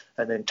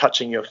 and then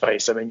touching your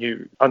face. I mean,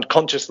 you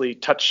unconsciously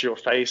touch your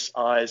face,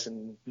 eyes,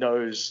 and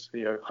nose,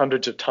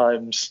 hundreds of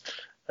times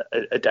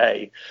a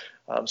day.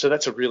 So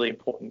that's a really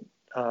important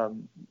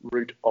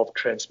route of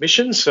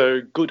transmission.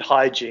 So good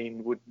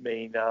hygiene would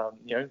mean,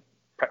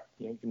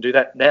 you can do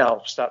that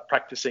now. Start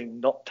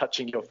practicing not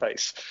touching your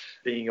face,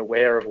 being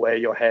aware of where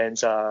your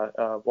hands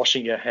are.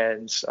 Washing your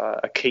hands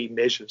are key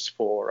measures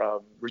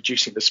for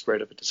reducing the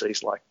spread of a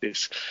disease like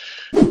this.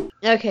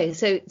 Okay,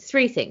 so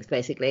 3 things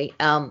basically.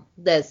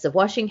 There's the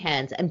washing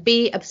hands, and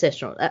be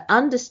obsessional.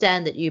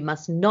 Understand that you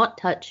must not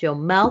touch your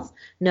mouth,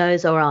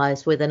 nose, or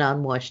eyes with an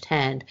unwashed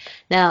hand.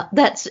 Now,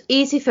 that's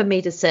easy for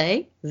me to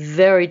say,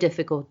 very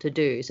difficult to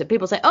do. So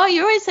people say, oh,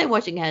 you always say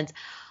washing hands.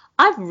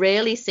 I've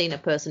rarely seen a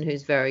person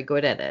who's very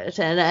good at it.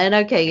 And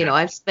okay,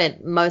 I've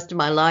spent most of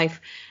my life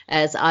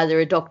as either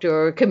a doctor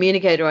or a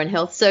communicator on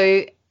health.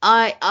 So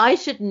I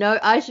should know,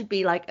 I should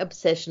be like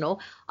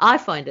obsessional. I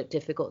find it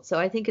difficult. So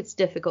I think it's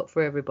difficult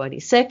for everybody.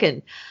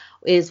 Second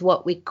is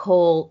what we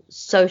call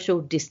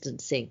social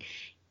distancing.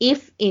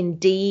 If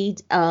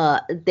indeed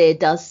there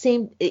does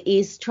seem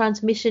is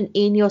transmission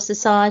in your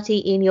society,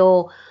 in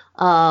your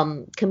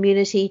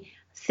community,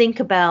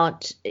 think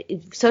about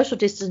social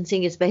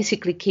distancing is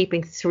basically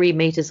keeping 3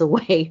 meters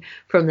away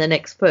from the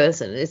next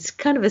person. It's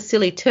kind of a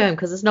silly term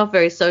because it's not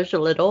very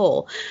social at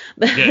all.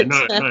 But,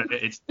 no,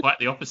 it's quite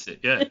the opposite.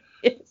 Yeah.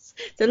 Yes.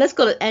 So let's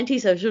call it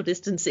anti-social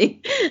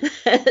distancing.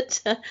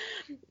 But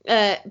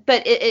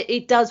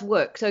it does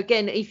work. So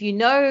again, if you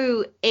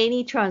know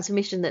any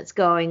transmission that's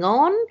going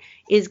on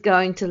is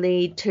going to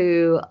lead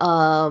to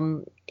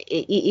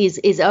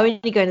is only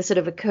going to sort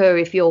of occur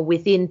if you're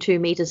within 2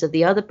 meters of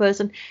the other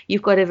person,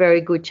 you've got a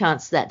very good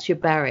chance that's your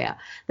barrier.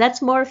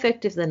 That's more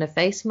effective than a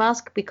face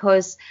mask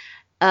because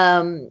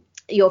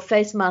your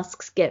face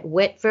masks get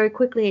wet very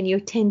quickly and you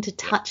tend to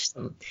touch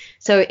them.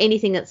 So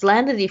anything that's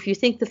landed, if you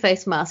think the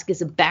face mask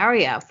is a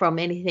barrier from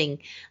anything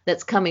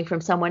that's coming from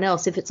someone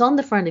else, if it's on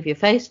the front of your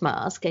face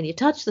mask and you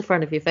touch the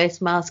front of your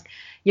face mask,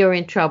 you're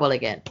in trouble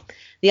again.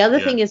 The other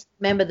thing is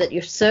remember that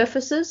your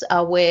surfaces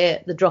are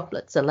where the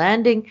droplets are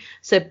landing.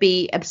 So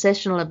be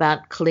obsessional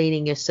about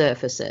cleaning your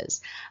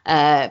surfaces.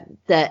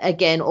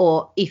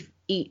 Or if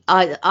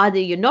either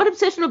you're not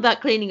obsessional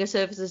about cleaning your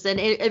surfaces, then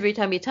every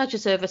time you touch a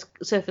surface,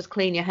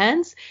 clean your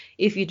hands.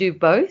 If you do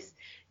both,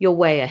 you're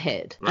way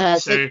ahead. Right.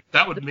 So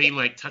that would mean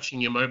like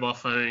touching your mobile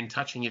phone,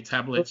 touching your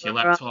tablets, your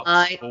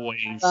laptops,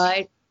 always.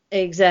 Right.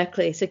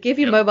 Exactly. So give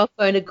your mobile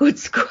phone a good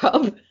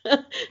scrub.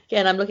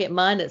 Again, I'm looking at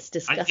mine. It's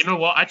disgusting. You know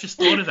what? I just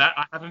thought of that.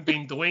 I haven't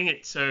been doing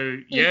it. So,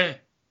 yeah.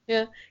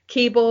 Yeah.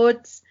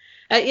 Keyboards.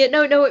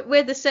 No,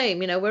 we're the same.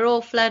 We're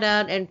all flat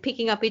out and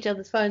picking up each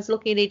other's phones,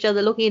 looking at each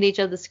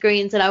other's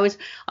screens. And I was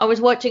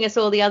watching us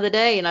all the other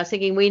day and I was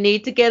thinking we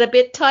need to get a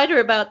bit tighter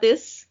about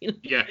this.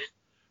 Yeah.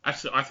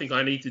 I think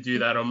I need to do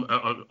that on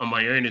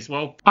my own as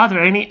well. Are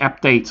there any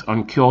updates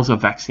on cures or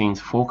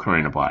vaccines for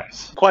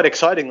coronavirus? Quite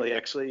excitingly,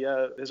 actually,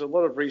 there's a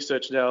lot of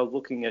research now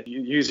looking at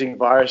using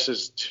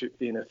viruses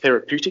in a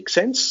therapeutic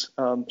sense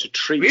to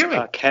treat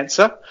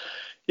cancer.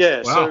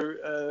 Yeah, wow.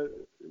 So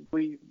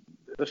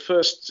the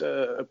first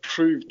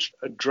approved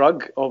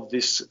drug of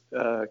this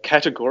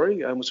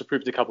category was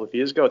approved a couple of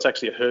years ago. It's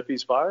actually a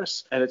herpes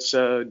virus, and it's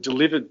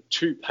delivered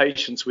to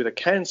patients with a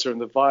cancer,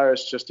 and the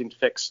virus just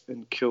infects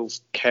and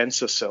kills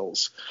cancer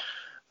cells,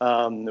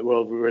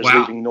 whereas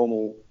leaving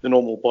the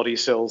normal body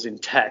cells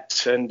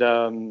intact.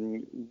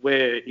 And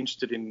we're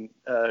interested in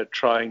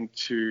trying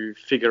to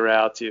figure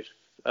out if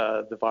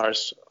the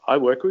virus I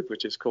work with,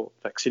 which is called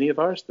vaccinia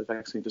virus, the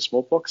vaccine for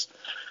smallpox,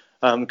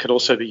 could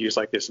also be used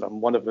like this. And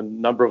I'm one of a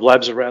number of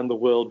labs around the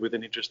world with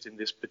an interest in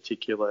this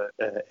particular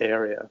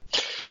area.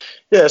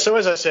 Yeah, so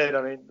as I said,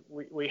 I mean,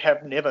 we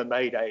have never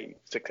made a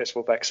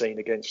successful vaccine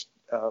against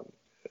a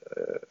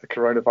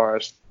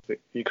coronavirus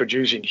that you could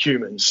use in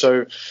humans.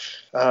 So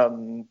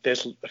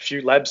there's a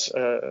few labs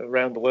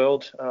around the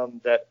world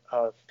that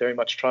are very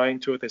much trying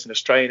to it. There's an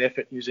Australian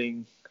effort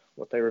using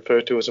what they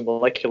refer to as a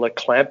molecular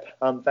clamp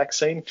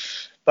vaccine.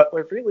 But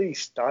we're really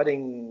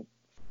starting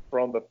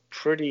from a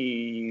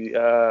pretty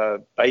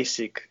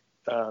basic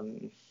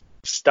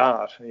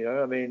start.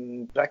 I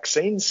mean,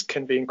 vaccines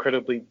can be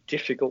incredibly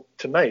difficult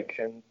to make,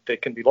 and there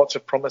can be lots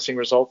of promising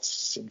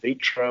results in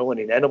vitro and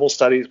in animal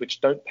studies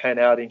which don't pan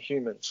out in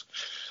humans.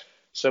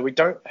 So we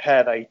don't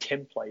have a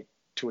template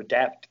to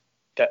adapt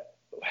that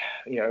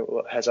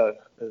has a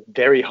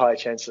very high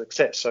chance of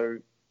success. So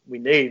we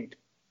need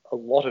a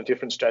lot of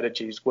different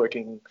strategies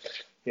working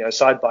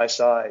side by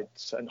side,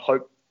 and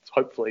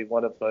hopefully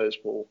one of those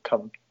will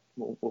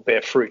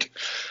bear fruit.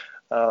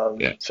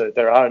 So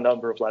there are a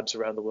number of labs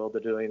around the world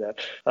that are doing that.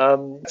 I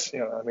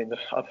mean,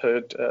 I've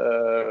heard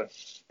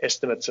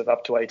estimates of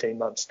up to 18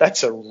 months.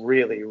 That's a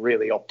really,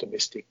 really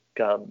optimistic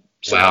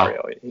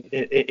scenario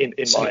in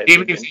my opinion.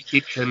 Even if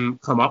you can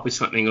come up with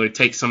something, it would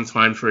take some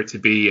time for it to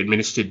be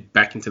administered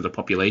back into the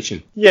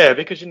population. Yeah,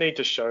 because you need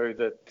to show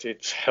that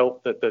it's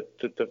that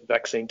the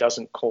vaccine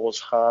doesn't cause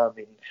harm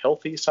in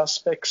healthy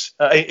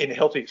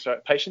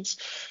patients.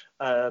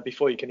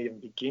 Before you can even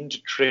begin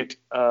to treat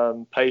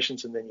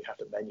patients, and then you have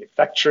the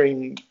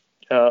manufacturing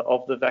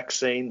of the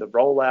vaccine, the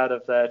rollout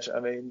of that. I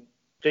mean,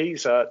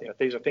 these are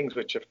things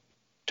which have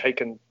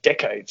taken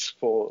decades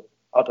for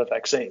other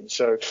vaccines.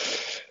 So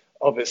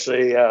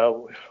obviously,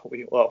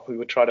 we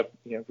would try to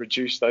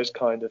reduce those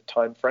kind of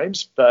time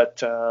frames,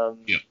 but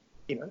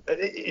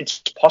it's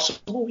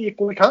possible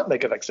we can't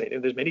make a vaccine,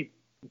 and there's many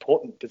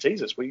important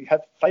diseases we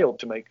have failed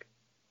to make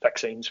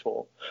vaccines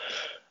for.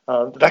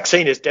 The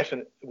vaccine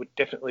would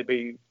definitely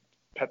be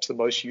perhaps the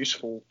most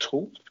useful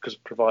tool because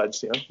it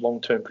provides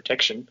long-term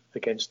protection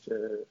against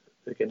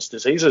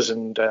diseases,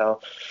 and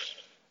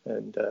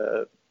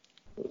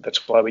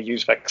that's why we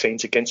use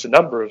vaccines against a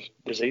number of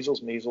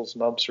diseases: measles,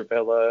 mumps,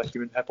 rubella,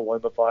 human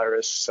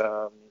papillomavirus,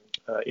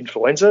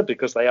 influenza,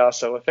 because they are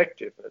so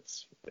effective.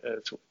 It's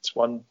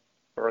one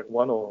or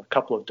a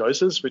couple of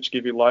doses which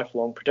give you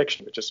lifelong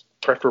protection, which is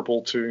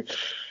preferable to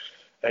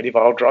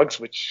antiviral drugs,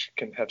 which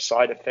can have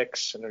side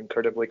effects and are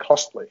incredibly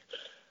costly.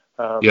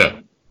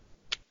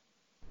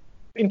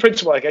 In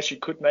principle, I guess you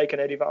could make an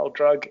antiviral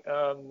drug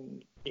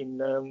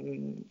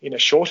in a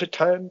shorter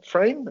time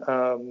frame.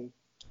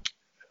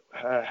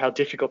 How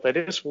difficult that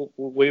is,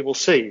 we will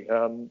see.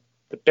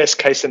 The best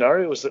case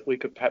scenario is that we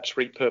could perhaps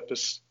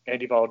repurpose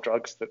antiviral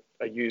drugs that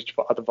are used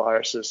for other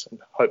viruses and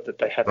hope that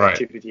they have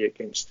activity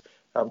against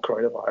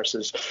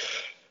coronaviruses.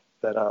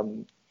 But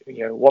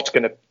what's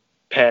going to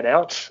pan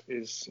out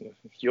is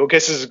your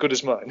guess is as good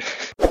as mine.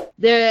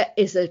 There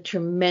is a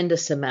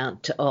tremendous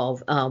amount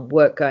of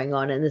work going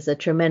on, and there's a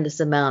tremendous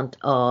amount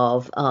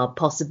of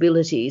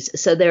possibilities.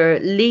 So there are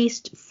at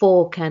least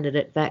 4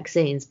 candidate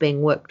vaccines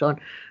being worked on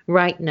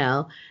right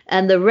now,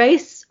 and the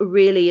race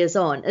really is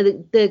on.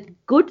 The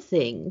good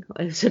thing,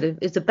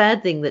 it's a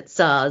bad thing that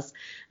SARS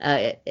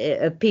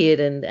appeared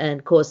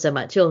and caused so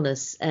much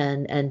illness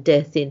and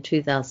death in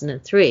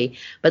 2003.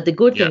 But the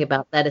good thing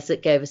about that is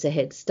it gave us a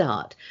head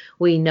start.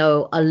 We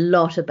know a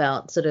lot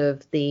about sort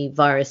of the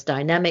virus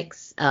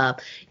dynamics.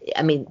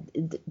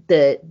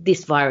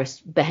 This virus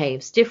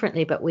behaves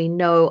differently, but we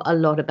know a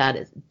lot about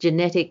its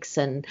genetics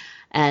and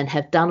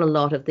have done a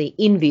lot of the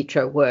in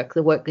vitro work,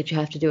 the work that you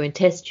have to do in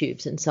test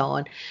tubes and so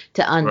on,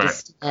 to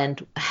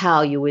understand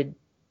how you would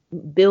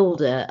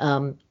build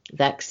a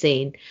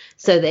vaccine.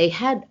 So they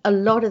had a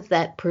lot of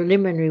that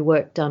preliminary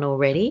work done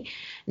already.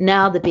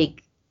 Now the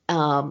big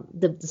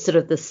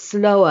the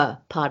slower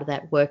part of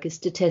that work is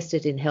to test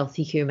it in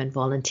healthy human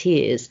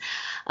volunteers.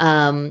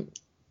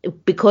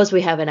 Because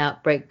we have an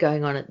outbreak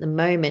going on at the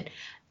moment,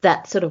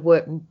 that sort of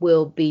work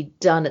will be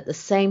done at the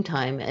same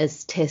time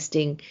as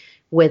testing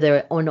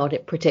whether or not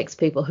it protects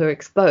people who are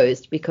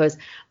exposed, because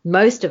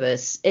most of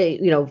us,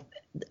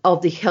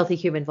 of the healthy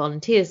human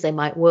volunteers, they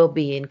might well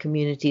be in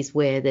communities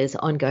where there's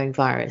ongoing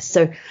virus.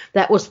 So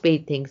that will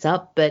speed things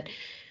up. But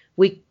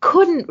we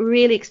couldn't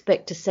really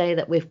expect to say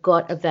that we've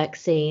got a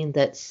vaccine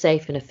that's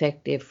safe and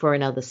effective for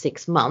another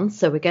 6 months.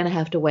 So we're going to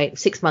have to wait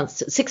 6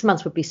 months. 6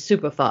 months would be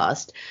super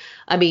fast.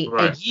 I mean,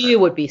 a year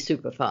would be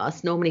super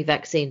fast. Normally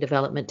vaccine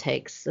development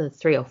takes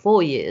 3 or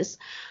 4 years.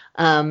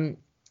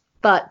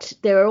 But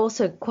there are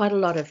also quite a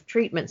lot of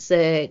treatments.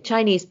 The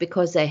Chinese,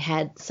 because they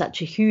had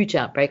such a huge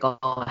outbreak,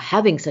 or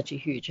having such a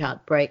huge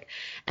outbreak,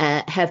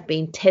 have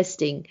been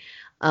testing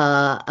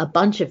a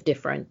bunch of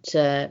different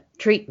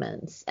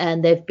treatments,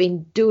 and they've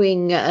been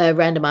doing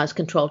randomized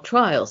controlled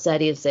trials.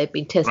 That is, they've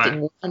been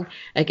testing one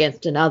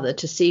against another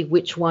to see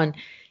which one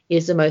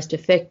is the most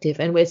effective.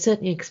 And we're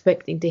certainly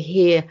expecting to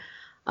hear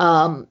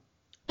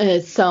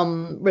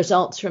some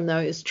results from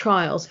those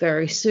trials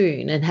very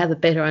soon and have a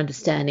better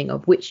understanding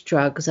of which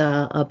drugs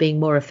are being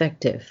more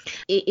effective.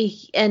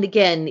 And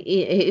again,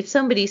 if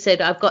somebody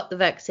said, I've got the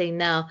vaccine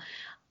now,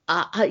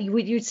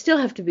 you'd still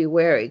have to be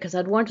wary, because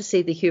I'd want to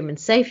see the human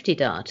safety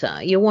data.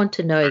 You want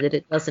to know that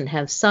it doesn't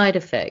have side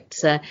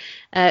effects.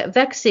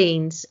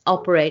 Vaccines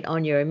operate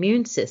on your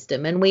immune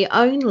system, and we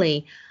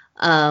only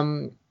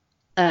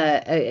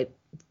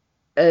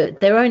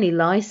they're only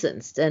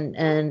licensed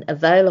and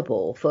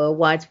available for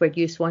widespread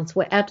use once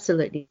we're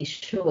absolutely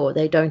sure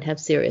they don't have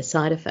serious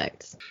side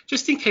effects.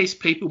 Just in case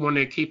people want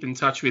to keep in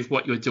touch with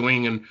what you're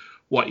doing and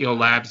what your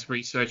lab's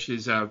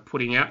researchers are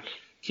putting out,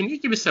 can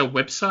you give us a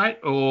website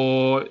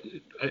or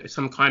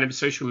some kind of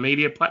social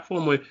media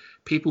platform where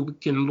people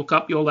can look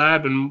up your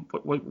lab and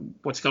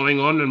what's going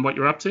on and what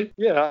you're up to?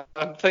 Yeah,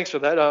 thanks for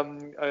that.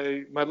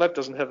 My lab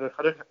doesn't have I'm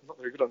not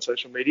very good on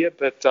social media,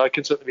 but I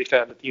can certainly be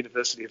found at the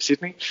University of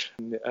Sydney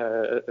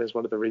as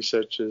one of the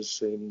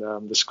researchers in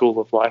the School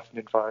of Life and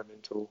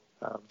Environmental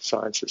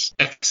Sciences.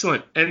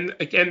 Excellent. And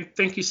again,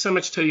 thank you so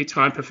much for your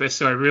time,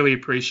 Professor. I really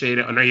appreciate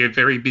it. I know you're a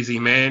very busy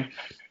man.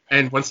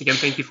 And once again,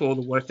 thank you for all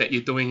the work that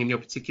you're doing in your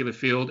particular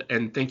field,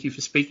 and thank you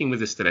for speaking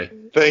with us today.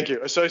 Thank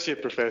you.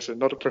 Associate Professor,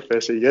 not a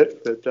professor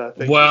yet, but thank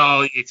you.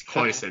 Well, it's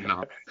close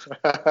enough.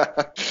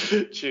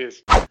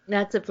 Cheers.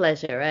 That's a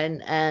pleasure,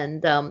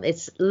 and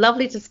it's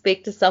lovely to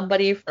speak to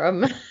somebody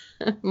from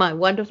my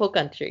wonderful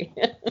country.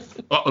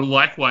 Well,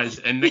 likewise,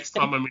 and next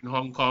time I'm in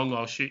Hong Kong,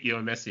 I'll shoot you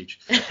a message.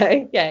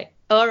 Okay,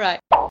 all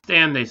right. I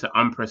understand these are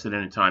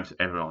unprecedented times for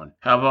everyone.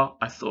 However,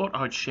 I thought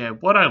I'd share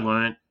what I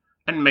learned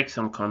and make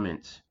some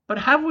comments. But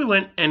have we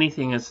learnt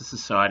anything as a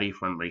society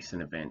from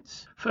recent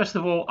events? First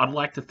of all, I'd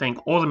like to thank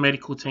all the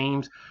medical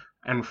teams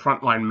and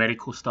frontline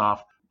medical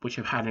staff which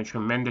have had a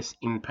tremendous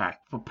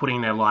impact for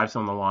putting their lives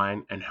on the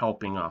line and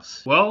helping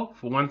us. Well,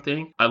 for one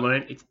thing, I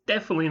learned it's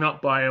definitely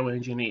not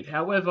bioengineered.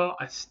 However,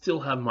 I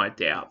still have my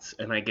doubts,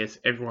 and I guess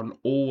everyone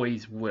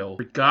always will,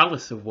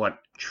 regardless of what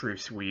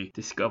truths we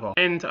discover.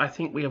 And I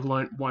think we have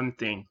learned one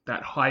thing,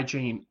 that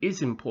hygiene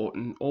is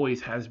important,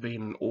 always has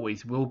been and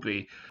always will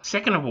be.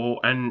 Second of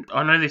all, and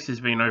I know this has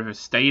been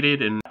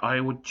overstated, and I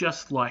would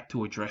just like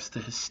to address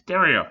the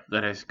hysteria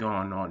that has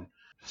gone on.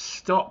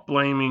 Stop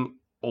blaming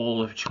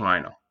all of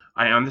China.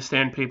 I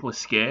understand people are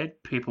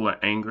scared, people are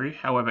angry,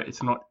 however,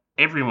 it's not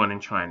everyone in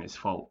China's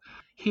fault.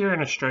 Here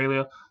in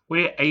Australia,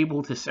 we're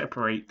able to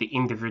separate the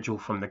individual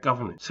from the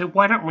government. So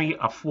why don't we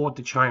afford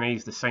the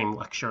Chinese the same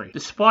luxury?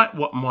 Despite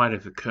what might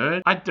have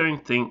occurred, I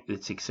don't think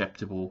it's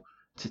acceptable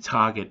to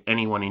target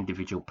any one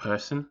individual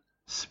person,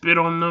 spit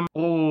on them,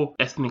 or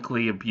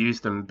ethnically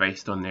abuse them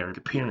based on their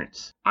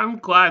appearance. I'm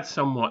glad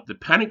somewhat the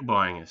panic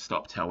buying has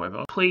stopped,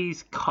 however.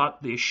 Please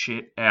cut this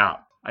shit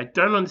out. I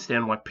don't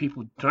understand why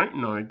people don't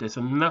know there's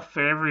enough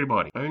for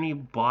everybody. Only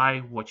buy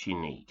what you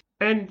need.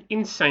 And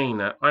in saying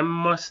that, I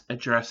must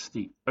address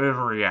the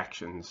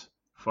overreactions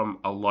from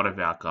a lot of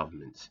our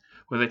governments,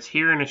 whether it's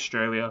here in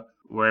Australia,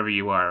 wherever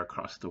you are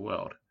across the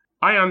world.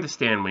 I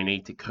understand we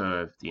need to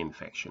curb the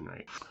infection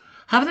rate.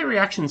 Have the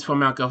reactions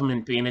from our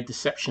government been a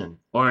deception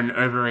or an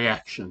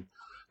overreaction?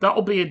 That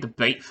will be a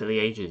debate for the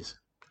ages.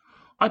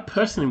 I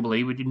personally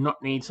believe we do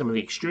not need some of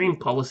the extreme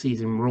policies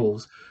and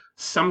rules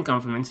some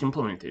governments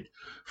implemented.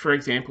 For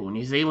example,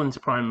 New Zealand's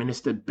Prime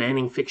Minister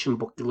banning fiction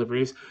book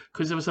deliveries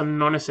because it was a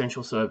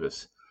non-essential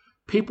service.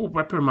 People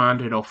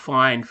reprimanded or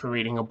fined for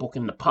reading a book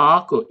in the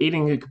park or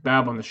eating a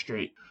kebab on the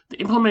street. The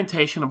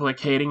implementation of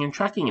locating and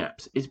tracking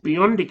apps is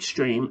beyond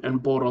extreme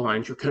and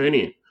borderline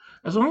draconian.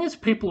 As long as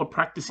people are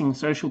practicing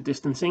social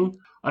distancing,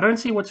 I don't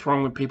see what's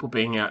wrong with people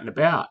being out and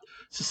about.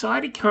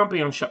 Society can't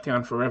be on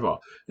shutdown forever,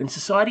 and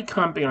society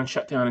can't be on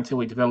shutdown until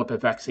we develop a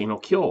vaccine or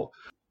cure.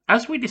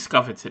 As we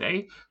discovered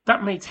today,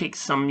 that may take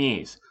some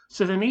years,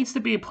 so there needs to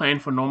be a plan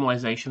for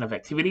normalization of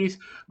activities.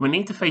 We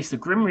need to face the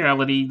grim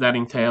reality that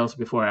entails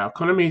before our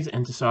economies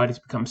and societies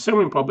become so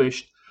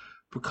impoverished,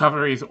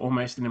 recovery is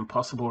almost an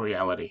impossible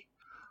reality.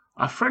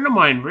 A friend of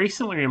mine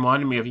recently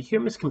reminded me of a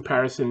humorous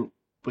comparison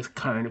with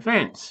current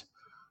events.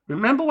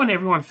 Remember when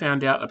everyone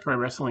found out that pro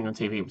wrestling on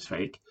TV was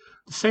fake?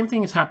 The same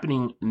thing is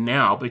happening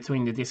now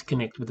between the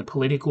disconnect with the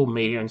political,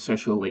 media and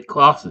social elite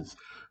classes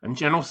and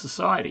general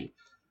society,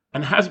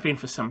 and has been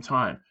for some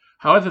time.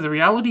 However, the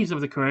realities of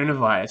the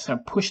coronavirus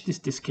have pushed this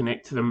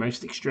disconnect to the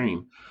most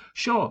extreme.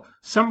 Sure,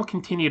 some will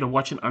continue to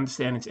watch and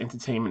understand its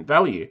entertainment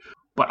value,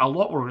 but a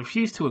lot will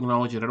refuse to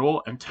acknowledge it at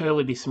all and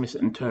totally dismiss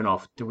it and turn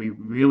off. Do we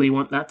really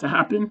want that to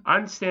happen? I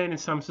understand in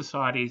some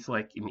societies,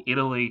 like in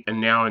Italy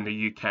and now in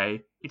the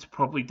UK, it's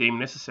probably deemed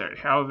necessary.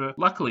 However,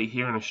 luckily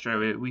here in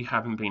Australia, we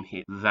haven't been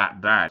hit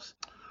that bad.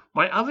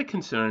 My other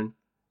concern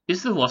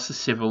is the loss of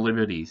civil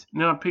liberties.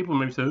 Now, people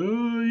may say,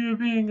 oh, you're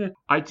being...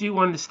 I do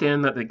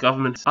understand that the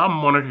governments are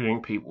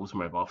monitoring people's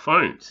mobile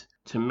phones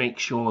to make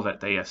sure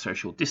that they are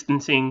social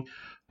distancing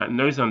and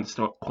those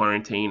under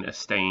quarantine are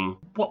staying.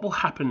 What will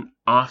happen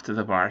after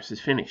the virus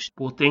is finished?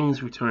 Will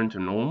things return to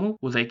normal?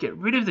 Will they get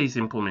rid of these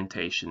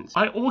implementations?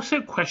 I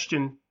also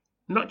question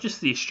not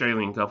just the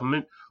Australian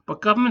government,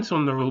 but governments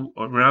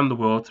around the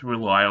world to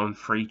rely on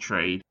free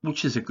trade,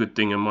 which is a good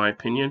thing in my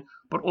opinion,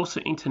 but also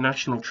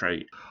international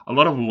trade. A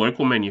lot of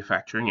local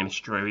manufacturing in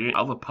Australia and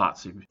other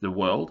parts of the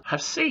world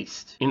have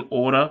ceased in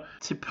order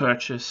to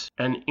purchase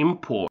and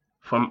import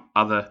from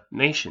other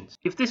nations.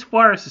 If this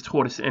virus has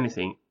taught us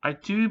anything, I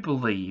do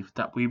believe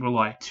that we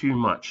rely too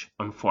much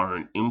on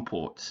foreign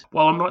imports.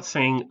 While I'm not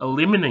saying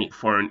eliminate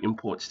foreign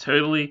imports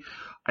totally,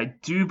 I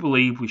do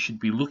believe we should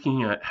be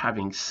looking at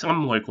having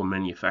some local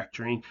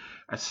manufacturing,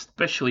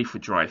 especially for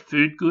dry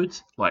food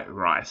goods like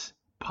rice,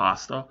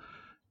 pasta,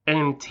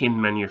 and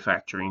tin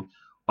manufacturing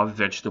of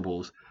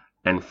vegetables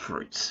and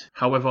fruits.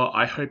 However,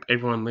 I hope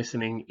everyone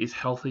listening is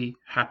healthy,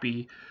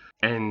 happy,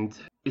 and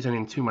isn't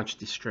in too much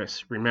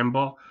distress.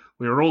 Remember,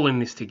 we're all in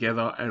this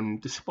together,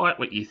 and despite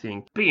what you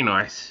think, be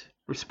nice,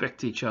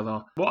 respect each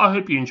other. Well, I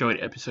hope you enjoyed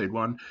episode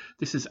 1.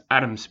 This is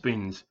Adam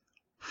Spins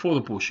for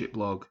the Bullshit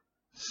Blog,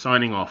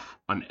 signing off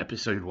on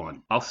episode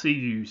 1. I'll see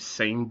you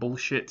same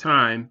bullshit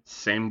time,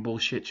 same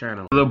bullshit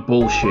channel. The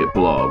Bullshit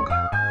Blog,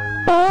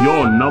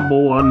 your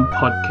 #1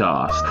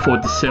 podcast for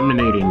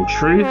disseminating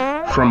truth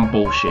from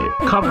bullshit,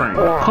 covering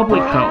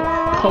public health,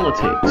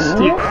 politics,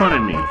 the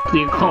economy,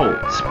 the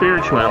occult,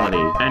 spirituality,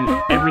 and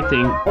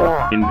everything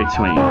in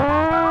between.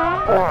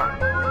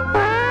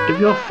 If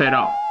you're fed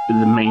up with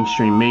the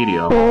mainstream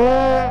media,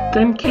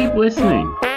 then keep listening.